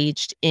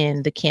engaged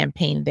in the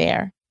campaign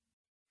there?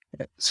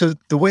 So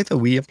the way that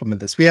we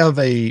implement this, we have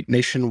a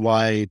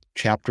nationwide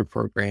chapter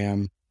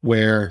program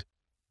where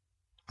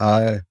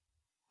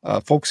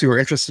folks who are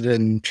interested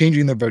in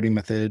changing their voting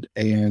method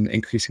and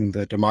increasing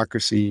the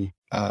democracy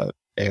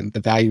and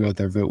the value of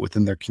their vote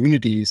within their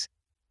communities,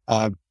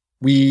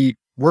 we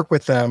work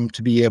with them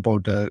to be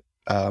able to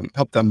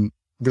help them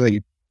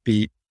really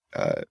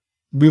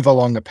move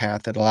along a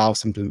path that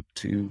allows them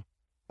to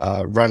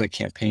run a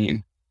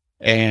campaign.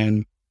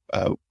 And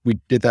we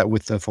did that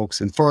with the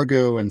folks in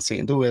Fargo and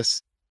St.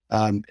 Louis.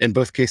 In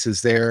both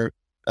cases there,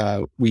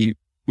 we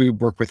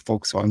work with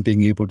folks on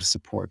being able to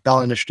support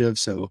ballot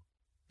initiatives. So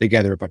they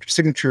gather a bunch of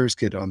signatures,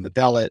 get on the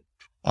ballot.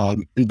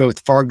 In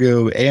both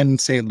Fargo and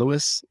St.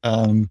 Louis,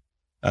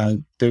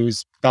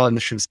 those ballot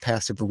initiatives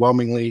passed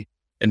overwhelmingly.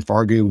 In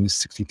Fargo, it was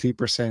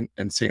 63%,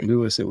 and St.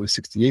 Louis, it was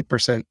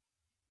 68%.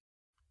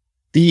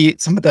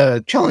 Some of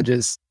the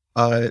challenges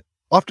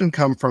often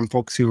come from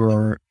folks who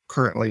are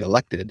currently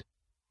elected.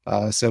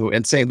 So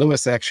in St.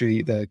 Louis,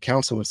 actually, the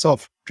council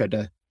itself tried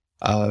to,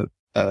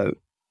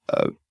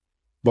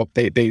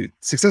 they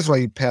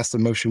successfully passed a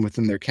motion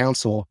within their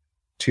council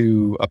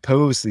to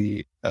oppose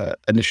the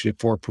initiative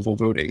for approval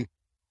voting.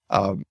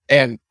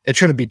 And it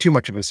shouldn't be too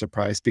much of a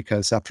surprise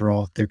because, after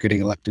all, they're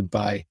getting elected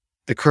by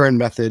the current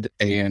method,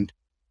 and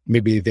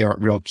maybe they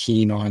aren't real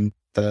keen on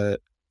the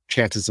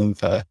chances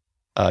of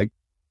like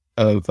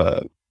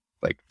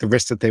the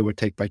risk that they would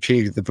take by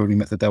changing the voting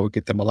method that would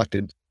get them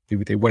elected.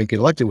 Maybe they wouldn't get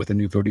elected with a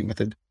new voting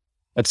method.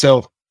 And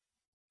so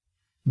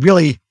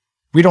really,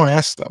 we don't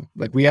ask them.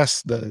 Like, we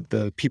ask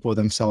the people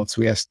themselves.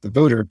 We ask the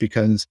voter,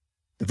 because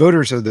the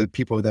voters are the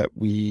people that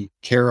we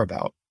care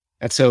about.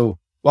 And so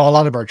while a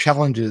lot of our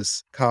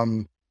challenges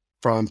come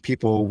from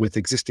people with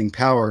existing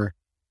power,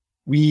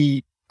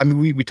 we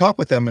talk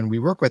with them and we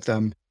work with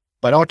them,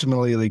 but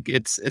ultimately, like,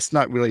 it's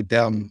not really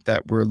them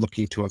that we're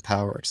looking to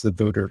empower. It's the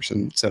voters.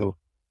 And so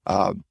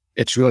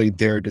it's really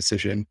their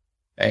decision.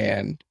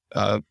 And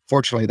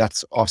fortunately,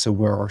 that's also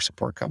where our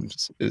support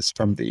comes, is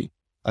from the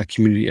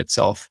community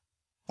itself.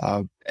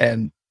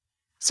 And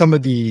some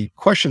of the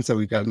questions that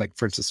we've gotten, like,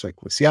 for instance,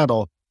 like with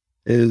Seattle,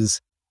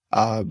 is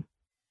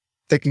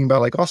thinking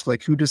about, like, also,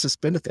 like, who does this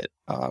benefit?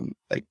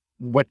 Like,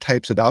 what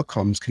types of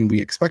outcomes can we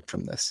expect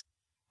from this?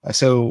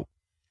 So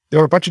there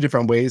are a bunch of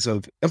different ways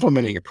of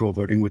implementing approval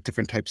voting with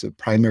different types of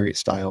primary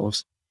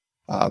styles.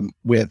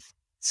 With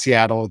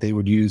Seattle, they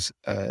would use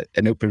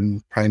an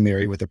open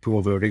primary with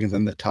approval voting, and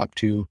then the top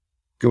 2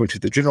 go into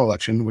the general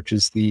election, which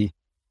is the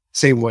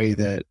same way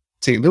that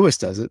St. Louis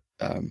does it.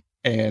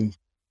 And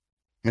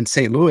in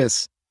St.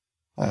 Louis,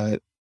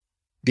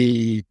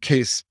 the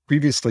case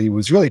previously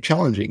was really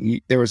challenging.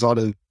 There was a lot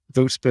of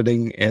vote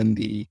splitting in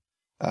the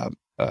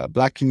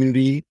Black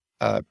community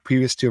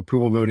previous to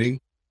approval voting.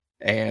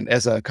 And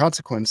as a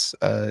consequence,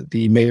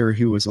 the mayor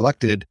who was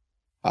elected,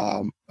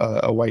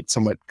 a white,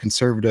 somewhat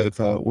conservative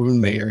woman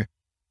mayor,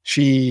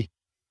 she,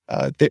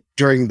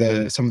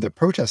 during some of the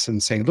protests in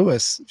St.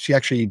 Louis, she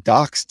actually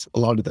doxed a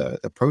lot of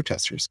the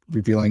protesters,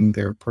 revealing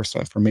their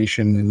personal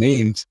information and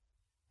names.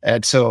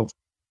 And so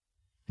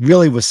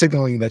really was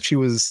signaling that she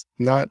was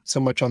not so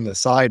much on the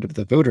side of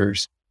the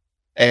voters.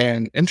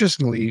 And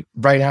interestingly,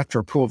 right after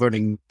approval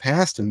voting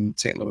passed in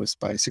St. Louis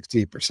by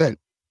 68%,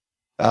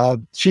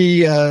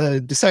 she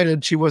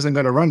decided she wasn't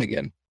going to run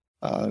again,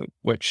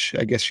 which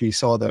I guess she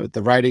saw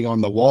the writing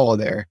on the wall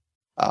there,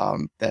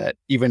 that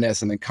even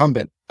as an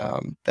incumbent,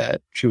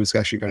 that she was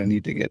actually going to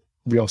need to get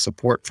real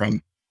support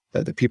from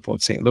the people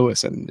of St.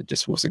 Louis, and it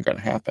just wasn't going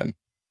to happen.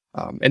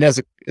 And as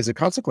a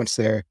consequence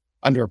there,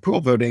 under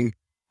approval voting,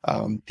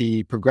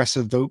 the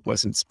progressive vote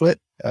wasn't split.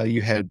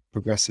 You had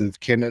progressive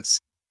candidates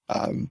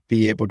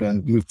be able to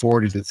move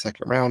forward into the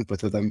second round.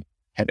 Both of them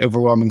had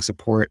overwhelming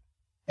support.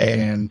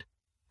 And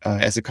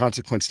as a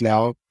consequence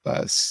now,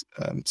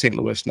 St.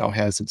 Louis now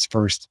has its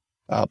first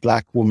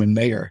Black woman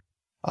mayor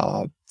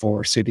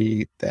for a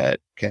city that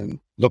can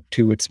look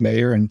to its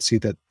mayor and see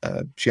that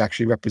she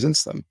actually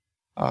represents them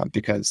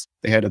because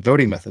they had a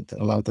voting method that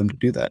allowed them to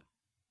do that.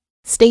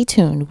 Stay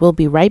tuned. We'll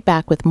be right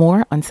back with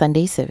more on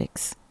Sunday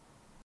Civics.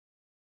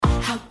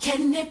 How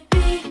can it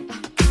be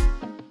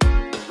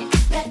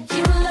that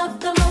you love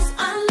the most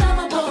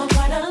unlovable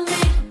part of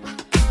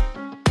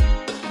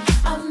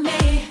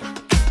me?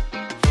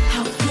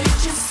 How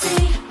could you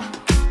see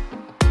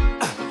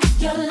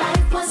your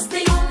life was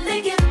the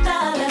only gift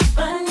I'll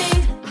ever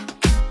need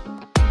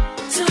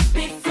to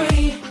be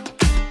free?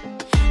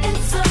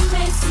 It's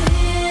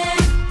amazing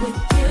with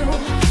you.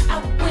 I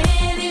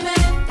win even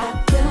if I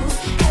lose.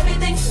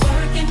 Everything's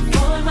working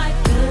for my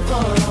good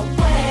for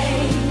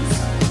always.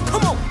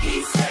 Come on,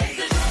 he says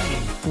it.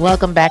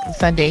 Welcome back to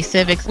Sunday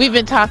Civics. We've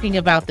been talking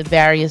about the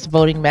various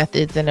voting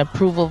methods, and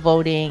approval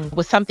voting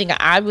was something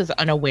I was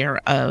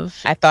unaware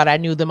of. I thought I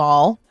knew them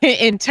all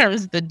in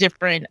terms of the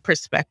different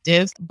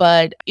perspectives.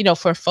 But,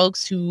 for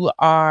folks who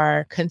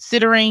are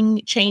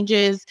considering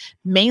changes,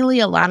 mainly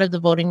a lot of the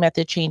voting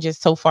method changes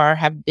so far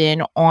have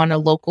been on a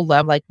local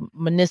level, like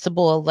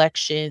municipal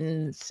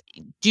elections.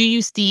 Do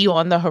you see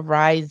on the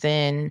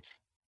horizon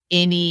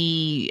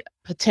any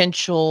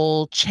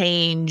potential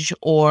change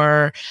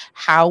or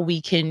how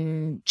we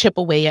can chip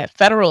away at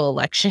federal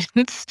elections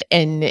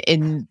and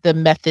in the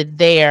method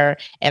there?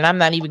 And I'm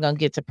not even going to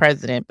get to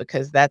president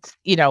because that's,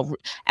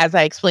 as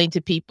I explained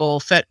to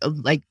people,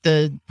 like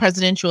the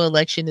presidential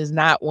election is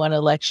not one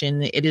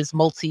election. It is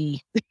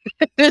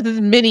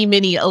there's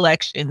many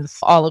elections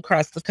all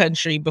across the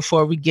country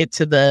before we get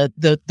to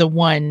the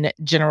one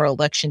general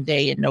election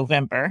day in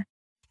November.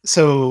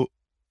 So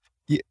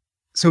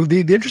the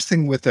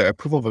interesting with the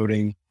approval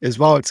voting is,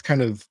 while it's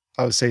kind of,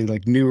 I would say,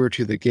 like newer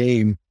to the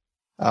game,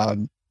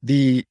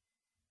 it's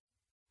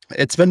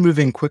been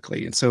moving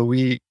quickly. And so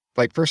we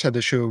first had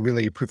to show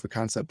really a proof of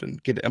concept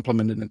and get it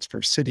implemented in its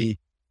first city,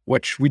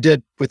 which we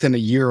did within a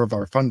year of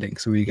our funding.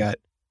 So we got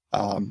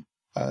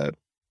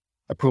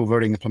approval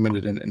voting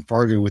implemented in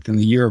Fargo within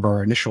the year of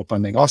our initial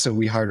funding. Also,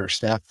 we hired our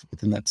staff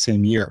within that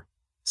same year.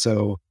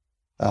 So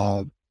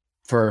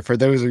for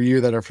those of you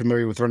that are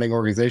familiar with running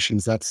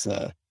organizations, that's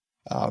a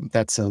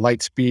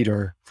light speed,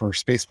 or for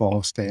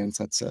Spaceball stands,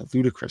 that's a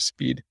ludicrous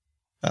speed.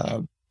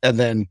 And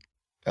then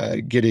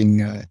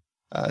getting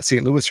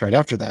St. Louis right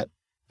after that.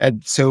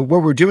 And so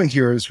what we're doing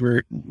here is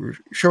we're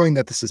showing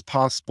that this is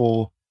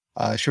possible,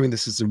 showing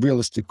this is a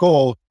realistic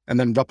goal, and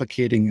then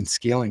replicating and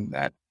scaling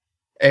that.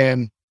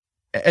 And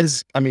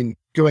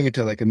going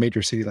into like a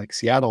major city like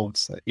Seattle,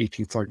 it's the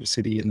 18th largest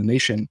city in the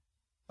nation,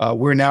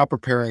 we're now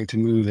preparing to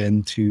move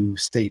into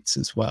states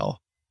as well.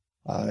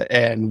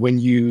 And when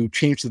you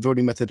change the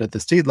voting method at the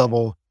state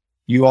level,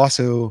 you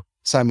also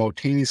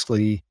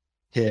simultaneously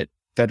hit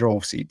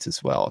federal seats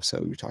as well.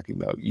 So you're talking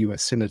about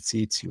U.S. Senate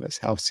seats, U.S.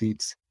 House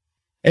seats.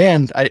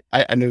 And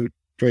I know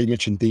Joy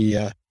mentioned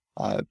the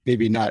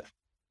maybe not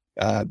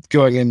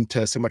going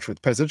into so much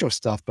with presidential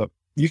stuff, but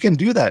you can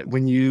do that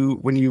when you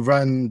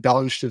run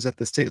ballot initiatives at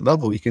the state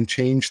level. You can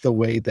change the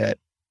way that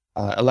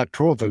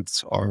electoral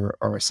votes are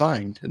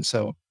assigned. And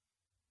so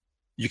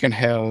you can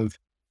have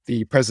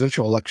the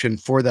presidential election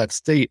for that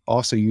state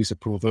also use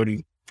approval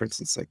voting. For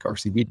instance, like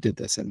RCV did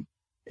this in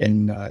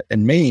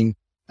Maine,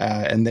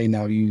 and they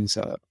now use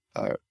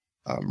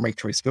ranked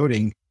choice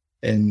voting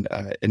in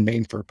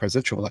Maine for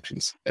presidential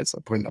elections. As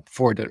I pointed out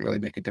before, it didn't really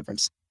make a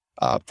difference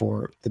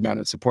for the amount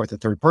of support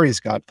that third parties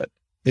got, but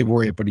they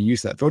were able to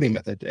use that voting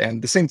method.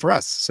 And the same for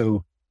us.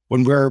 So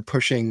when we're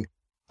pushing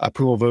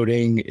approval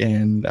voting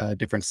in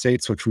different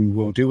states, which we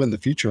will do in the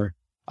future,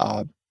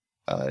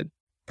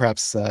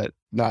 perhaps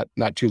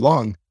not too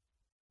long,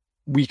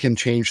 we can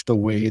change the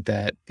way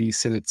that these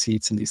Senate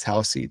seats and these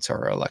House seats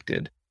are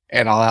elected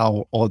and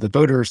allow all the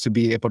voters to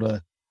be able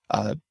to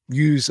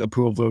use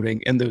approval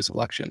voting in those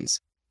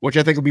elections, which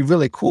I think will be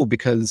really cool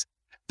because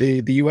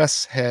the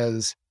U.S.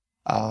 has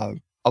a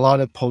lot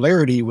of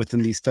polarity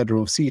within these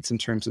federal seats in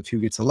terms of who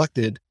gets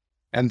elected.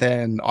 And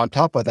then on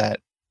top of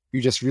that,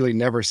 you just really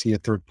never see a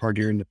third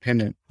party or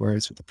independent.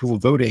 Whereas with approval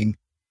voting,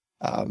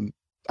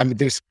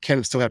 those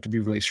candidates still have to be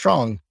really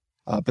strong,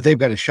 but they've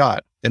got a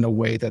shot in a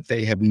way that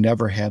they have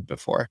never had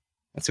before.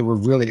 And so we're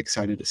really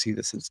excited to see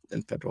this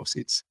in federal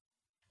seats.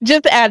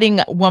 Just adding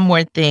one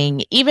more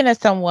thing, even as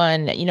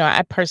someone,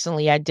 I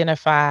personally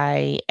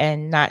identify,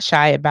 and not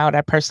shy about,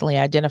 I personally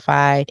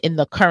identify in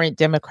the current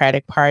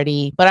Democratic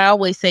Party, but I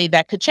always say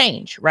that could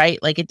change,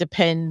 right? Like it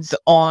depends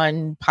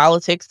on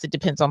politics, it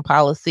depends on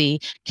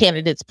policy,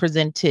 candidates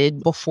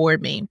presented before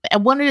me.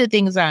 And one of the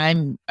things I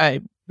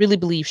really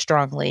believe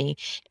strongly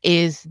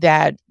is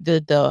that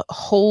the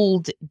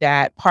hold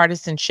that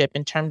partisanship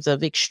in terms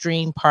of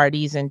extreme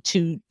parties and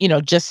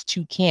just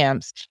two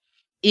camps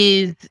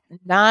is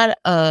not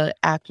an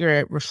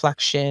accurate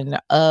reflection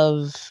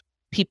of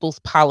people's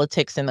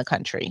politics in the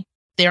country.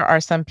 There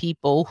are some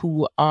people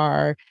who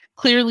are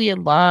clearly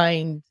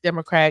aligned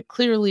Democrat,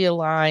 clearly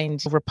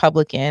aligned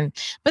Republican,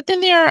 but then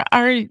there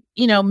are,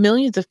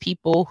 millions of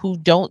people who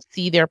don't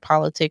see their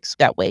politics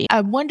that way.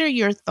 I wonder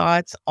your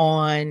thoughts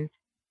on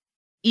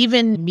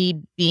even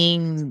me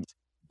being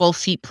both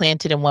feet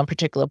planted in one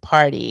particular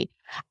party,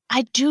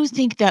 I do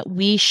think that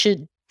we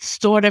should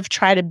sort of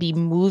try to be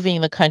moving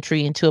the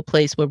country into a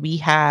place where we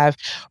have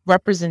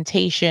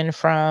representation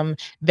from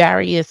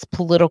various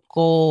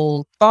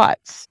political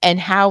thoughts and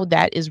how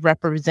that is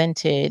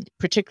represented,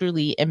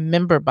 particularly in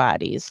member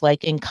bodies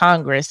like in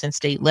Congress and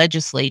state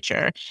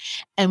legislature,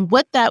 and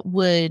what that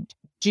would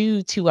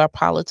do to our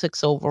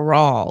politics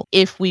overall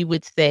if we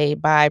would say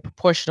by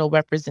proportional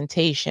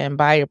representation,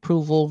 by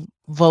approval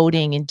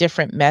voting and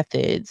different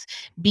methods,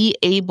 be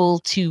able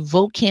to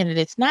vote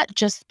candidates not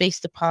just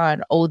based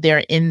upon, oh,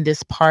 they're in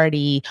this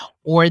party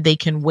or they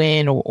can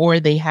win or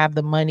they have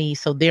the money,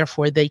 so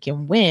therefore they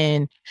can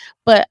win,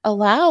 but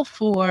allow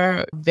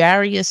for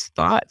various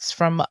thoughts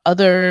from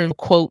other,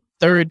 quote,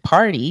 third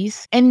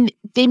parties. And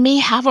they may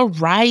have a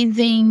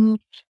rising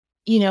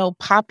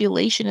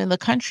population in the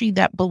country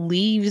that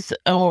believes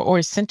or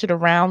is centered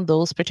around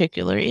those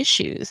particular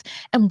issues.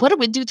 And what it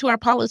would do to our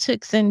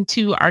politics and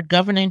to our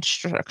governance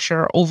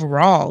structure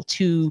overall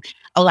to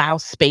allow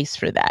space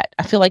for that.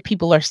 I feel like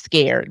people are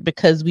scared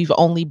because we've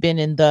only been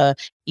in the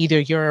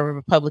either you're a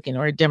Republican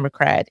or a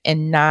Democrat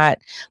and not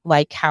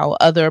like how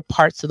other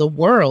parts of the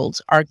world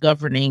are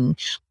governing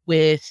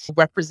with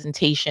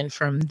representation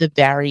from the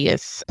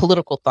various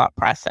political thought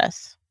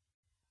process.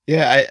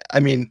 Yeah,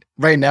 I mean,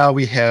 right now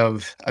we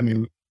have,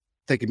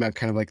 thinking about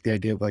kind of like the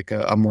idea of like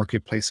a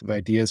marketplace of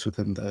ideas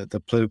within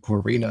the political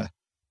arena.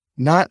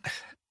 Not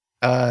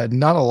a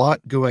lot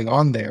going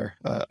on there,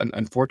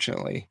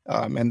 unfortunately.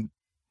 And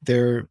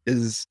there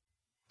is,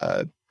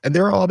 and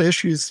there are a lot of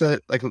issues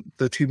that like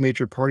the two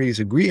major parties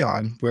agree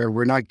on, where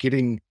we're not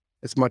getting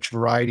as much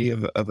variety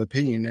of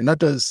opinion, and that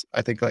does,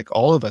 I think, like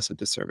all of us a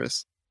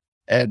disservice.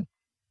 And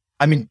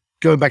I mean,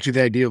 going back to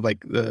the idea of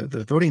like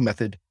the voting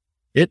method,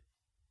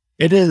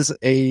 it is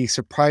a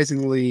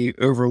surprisingly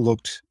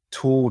overlooked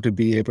tool to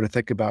be able to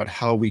think about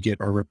how we get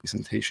our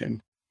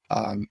representation.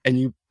 And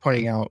you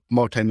pointing out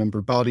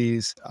multi-member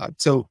bodies.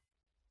 So,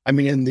 I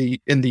mean,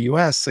 in the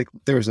U.S., like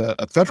there's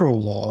a federal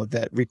law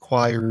that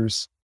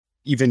requires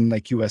even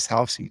like U.S.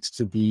 House seats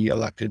to be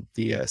elected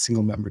via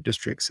single-member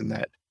districts, and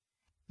that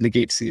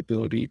negates the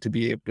ability to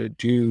be able to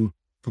do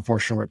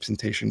proportional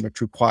representation,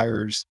 which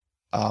requires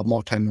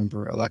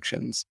multi-member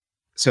elections.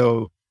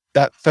 So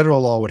that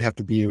federal law would have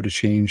to be able to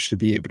change to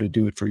be able to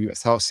do it for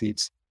U.S. House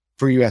seats.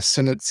 For U.S.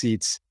 Senate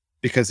seats,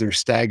 because they're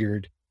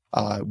staggered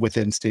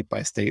within state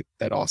by state,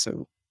 that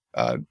also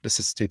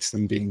necessitates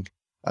them being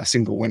a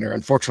single winner.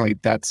 Unfortunately,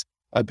 that's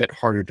a bit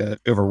harder to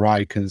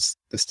override because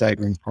the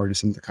staggering part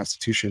is in the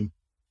Constitution.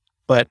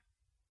 But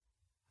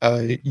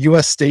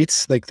U.S.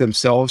 states, like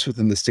themselves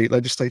within the state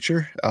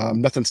legislature,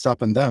 nothing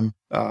stopping them.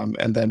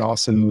 And then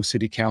also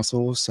city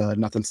councils,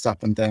 nothing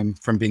stopping them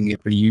from being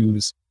able to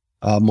use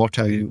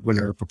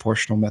multi-winner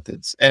proportional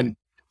methods. And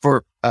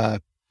for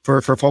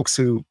folks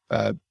who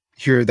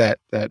hear that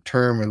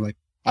term and like,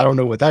 I don't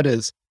know what that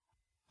is,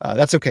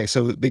 that's okay.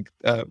 So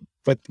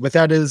what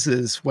that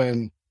is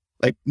when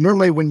like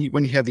normally when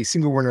you have these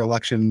single winner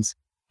elections,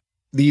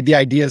 the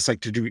idea is like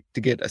to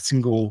get a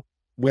single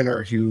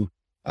winner who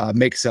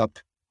makes up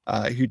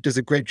who does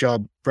a great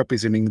job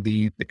representing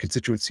the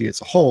constituency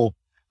as a whole.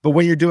 But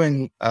when you're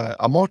doing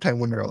a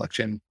multi-winner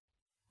election,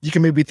 you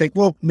can maybe think,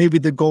 well, maybe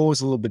the goal is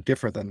a little bit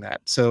different than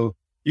that. So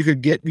you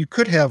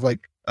could have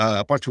like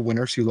a bunch of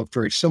winners who look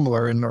very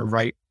similar and are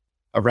right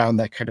around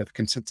that kind of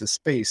consensus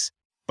space.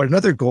 But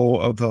another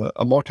goal of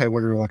a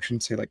multi-winner election,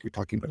 say like you're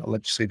talking about a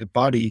legislative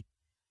body,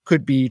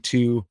 could be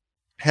to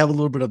have a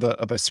little bit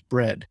of a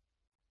spread,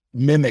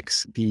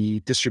 mimics the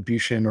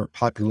distribution or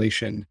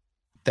population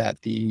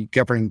that the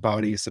governing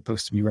body is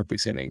supposed to be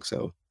representing.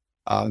 So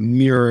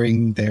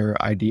mirroring their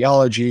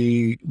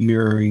ideology,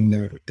 mirroring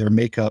their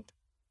makeup.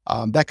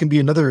 That can be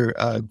another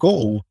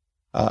goal,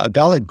 a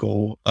valid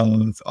goal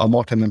of a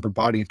multi-member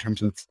body in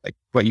terms of like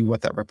what you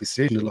want that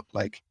representation to look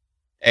like.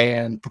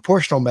 And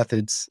proportional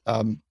methods,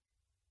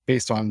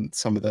 based on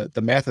some of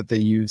the math that they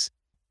use,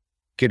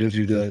 get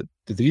into the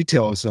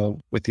details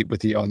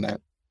with you on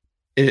that,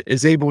 it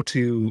is able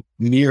to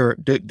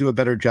do a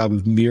better job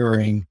of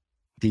mirroring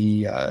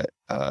the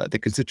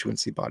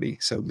constituency body.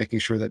 So making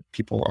sure that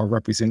people are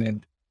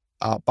represented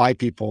by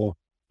people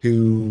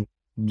who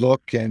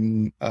look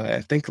and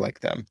think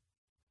like them.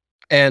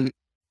 And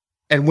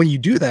when you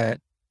do that,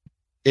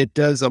 it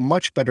does a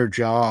much better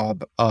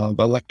job of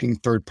electing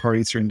third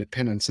parties or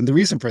independents. And the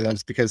reason for that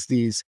is because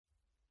these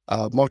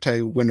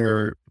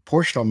multi-winner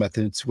proportional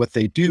methods, what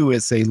they do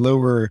is they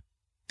lower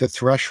the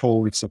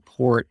threshold of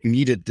support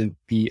needed to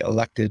be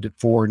elected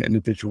for an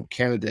individual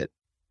candidate.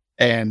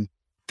 And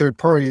third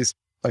parties,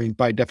 I mean,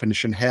 by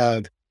definition,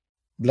 have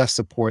less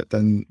support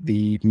than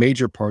the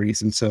major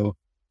parties. And so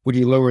when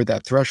you lower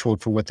that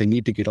threshold for what they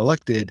need to get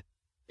elected,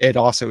 it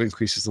also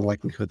increases the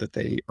likelihood that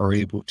they are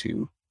able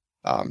to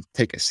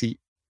take a seat.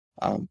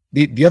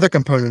 The other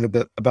component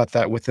about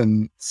that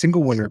within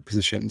single winner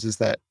positions is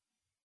that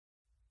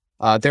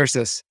there's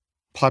this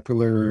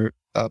popular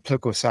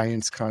political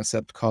science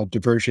concept called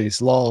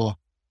Duverger's law,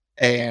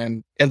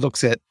 and it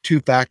looks at two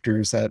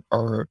factors that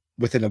are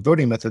within a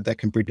voting method that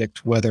can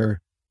predict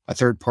whether a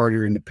third party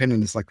or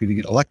independent is likely to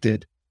get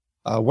elected.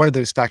 One of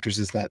those factors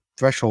is that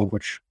threshold,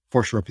 which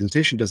proportional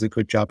representation does a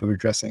good job of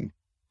addressing.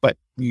 But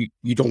you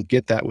don't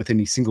get that with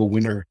any single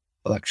winner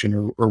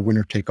election or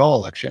winner take all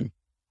election.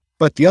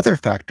 But the other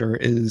factor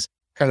is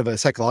kind of a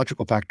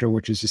psychological factor,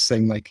 which is just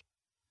saying like,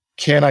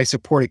 can I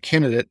support a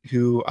candidate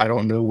who I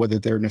don't know whether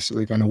they're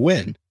necessarily going to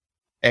win?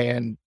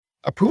 And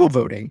approval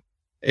voting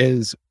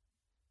is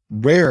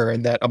rare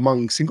in that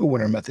among single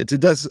winner methods,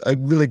 it does a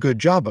really good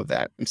job of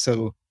that. And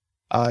so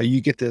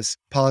you get this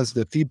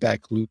positive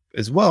feedback loop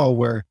as well,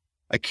 where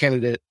a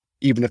candidate,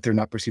 even if they're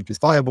not perceived as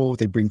viable,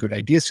 they bring good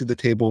ideas to the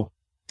table,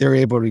 they're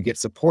able to get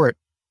support.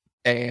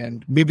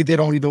 And maybe they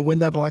don't even win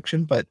that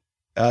election, but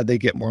they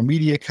get more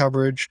media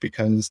coverage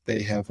because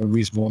they have a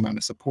reasonable amount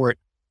of support,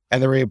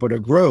 and they're able to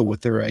grow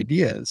with their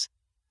ideas.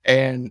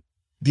 And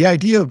the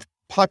idea of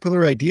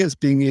popular ideas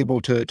being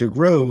able to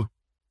grow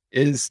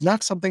is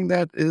not something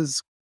that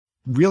is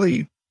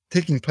really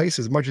taking place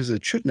as much as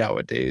it should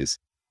nowadays.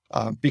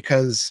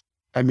 Because,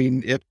 I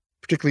mean,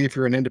 particularly if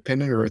you're an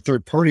independent or a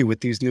third party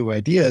with these new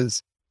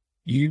ideas,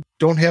 you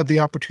don't have the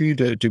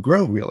opportunity to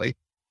grow really.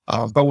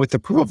 But with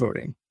approval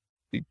voting,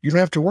 you don't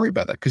have to worry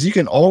about that because you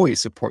can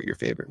always support your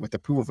favorite with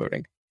approval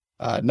voting.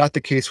 Not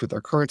the case with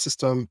our current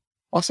system.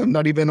 Also,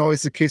 not even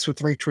always the case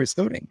with ranked choice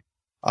voting.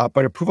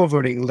 But approval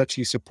voting lets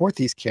you support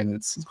these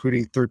candidates,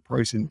 including third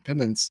parties and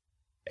independents.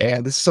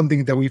 And this is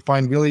something that we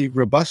find really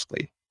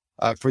robustly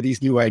for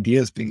these new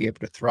ideas being able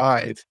to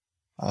thrive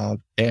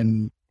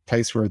in a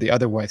place where they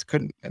otherwise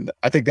couldn't. And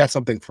I think that's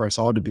something for us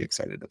all to be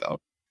excited about.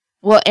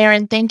 Well,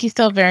 Aaron, thank you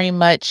so very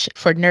much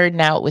for nerding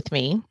out with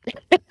me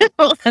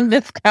on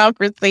this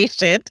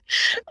conversation.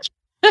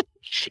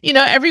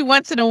 Every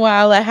once in a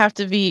while, I have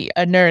to be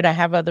a nerd. I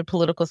have other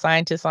political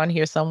scientists on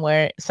here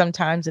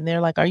sometimes, and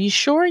they're like, "Are you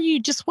sure you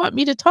just want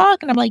me to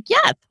talk?" And I'm like,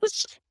 "Yes,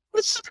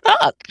 let's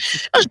talk."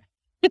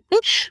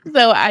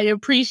 So I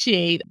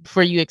appreciate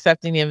for you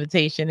accepting the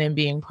invitation and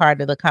being part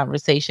of the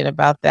conversation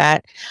about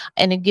that,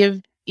 and to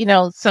give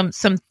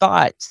some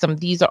thoughts.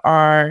 These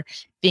are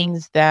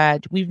things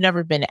that we've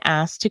never been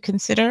asked to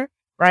consider.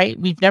 Right?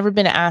 We've never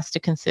been asked to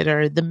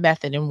consider the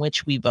method in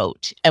which we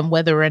vote and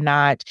whether or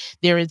not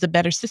there is a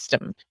better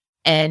system.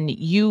 And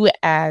you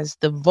as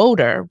the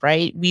voter,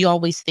 right? We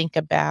always think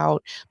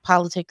about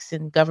politics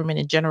and government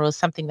in general as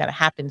something that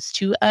happens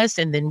to us.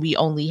 And then we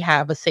only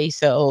have a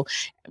say-so,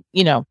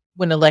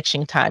 when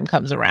election time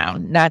comes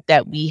around. Not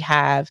that we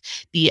have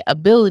the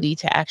ability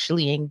to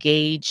actually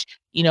engage,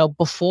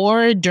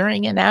 before,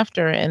 during, and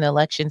after an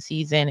election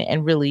season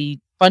and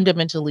really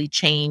fundamentally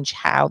change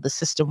how the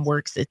system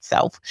works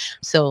itself.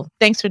 So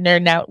thanks for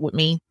nerding out with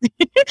me.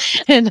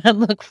 And I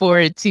look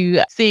forward to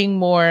seeing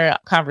more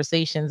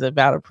conversations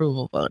about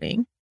approval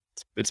voting.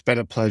 It's been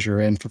a pleasure.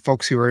 And for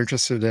folks who are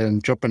interested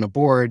in jumping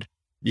aboard,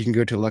 you can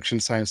go to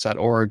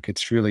electionscience.org.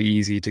 It's really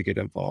easy to get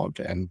involved,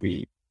 and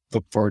we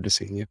look forward to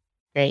seeing you.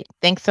 Great.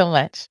 Thanks so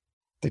much.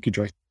 Thank you,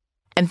 Joy.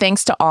 And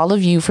thanks to all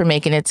of you for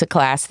making it to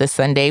class this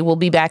Sunday. We'll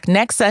be back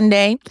next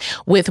Sunday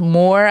with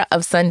more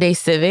of Sunday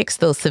Civics,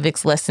 those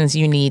civics lessons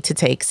you need to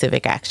take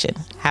civic action.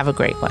 Have a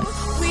great one.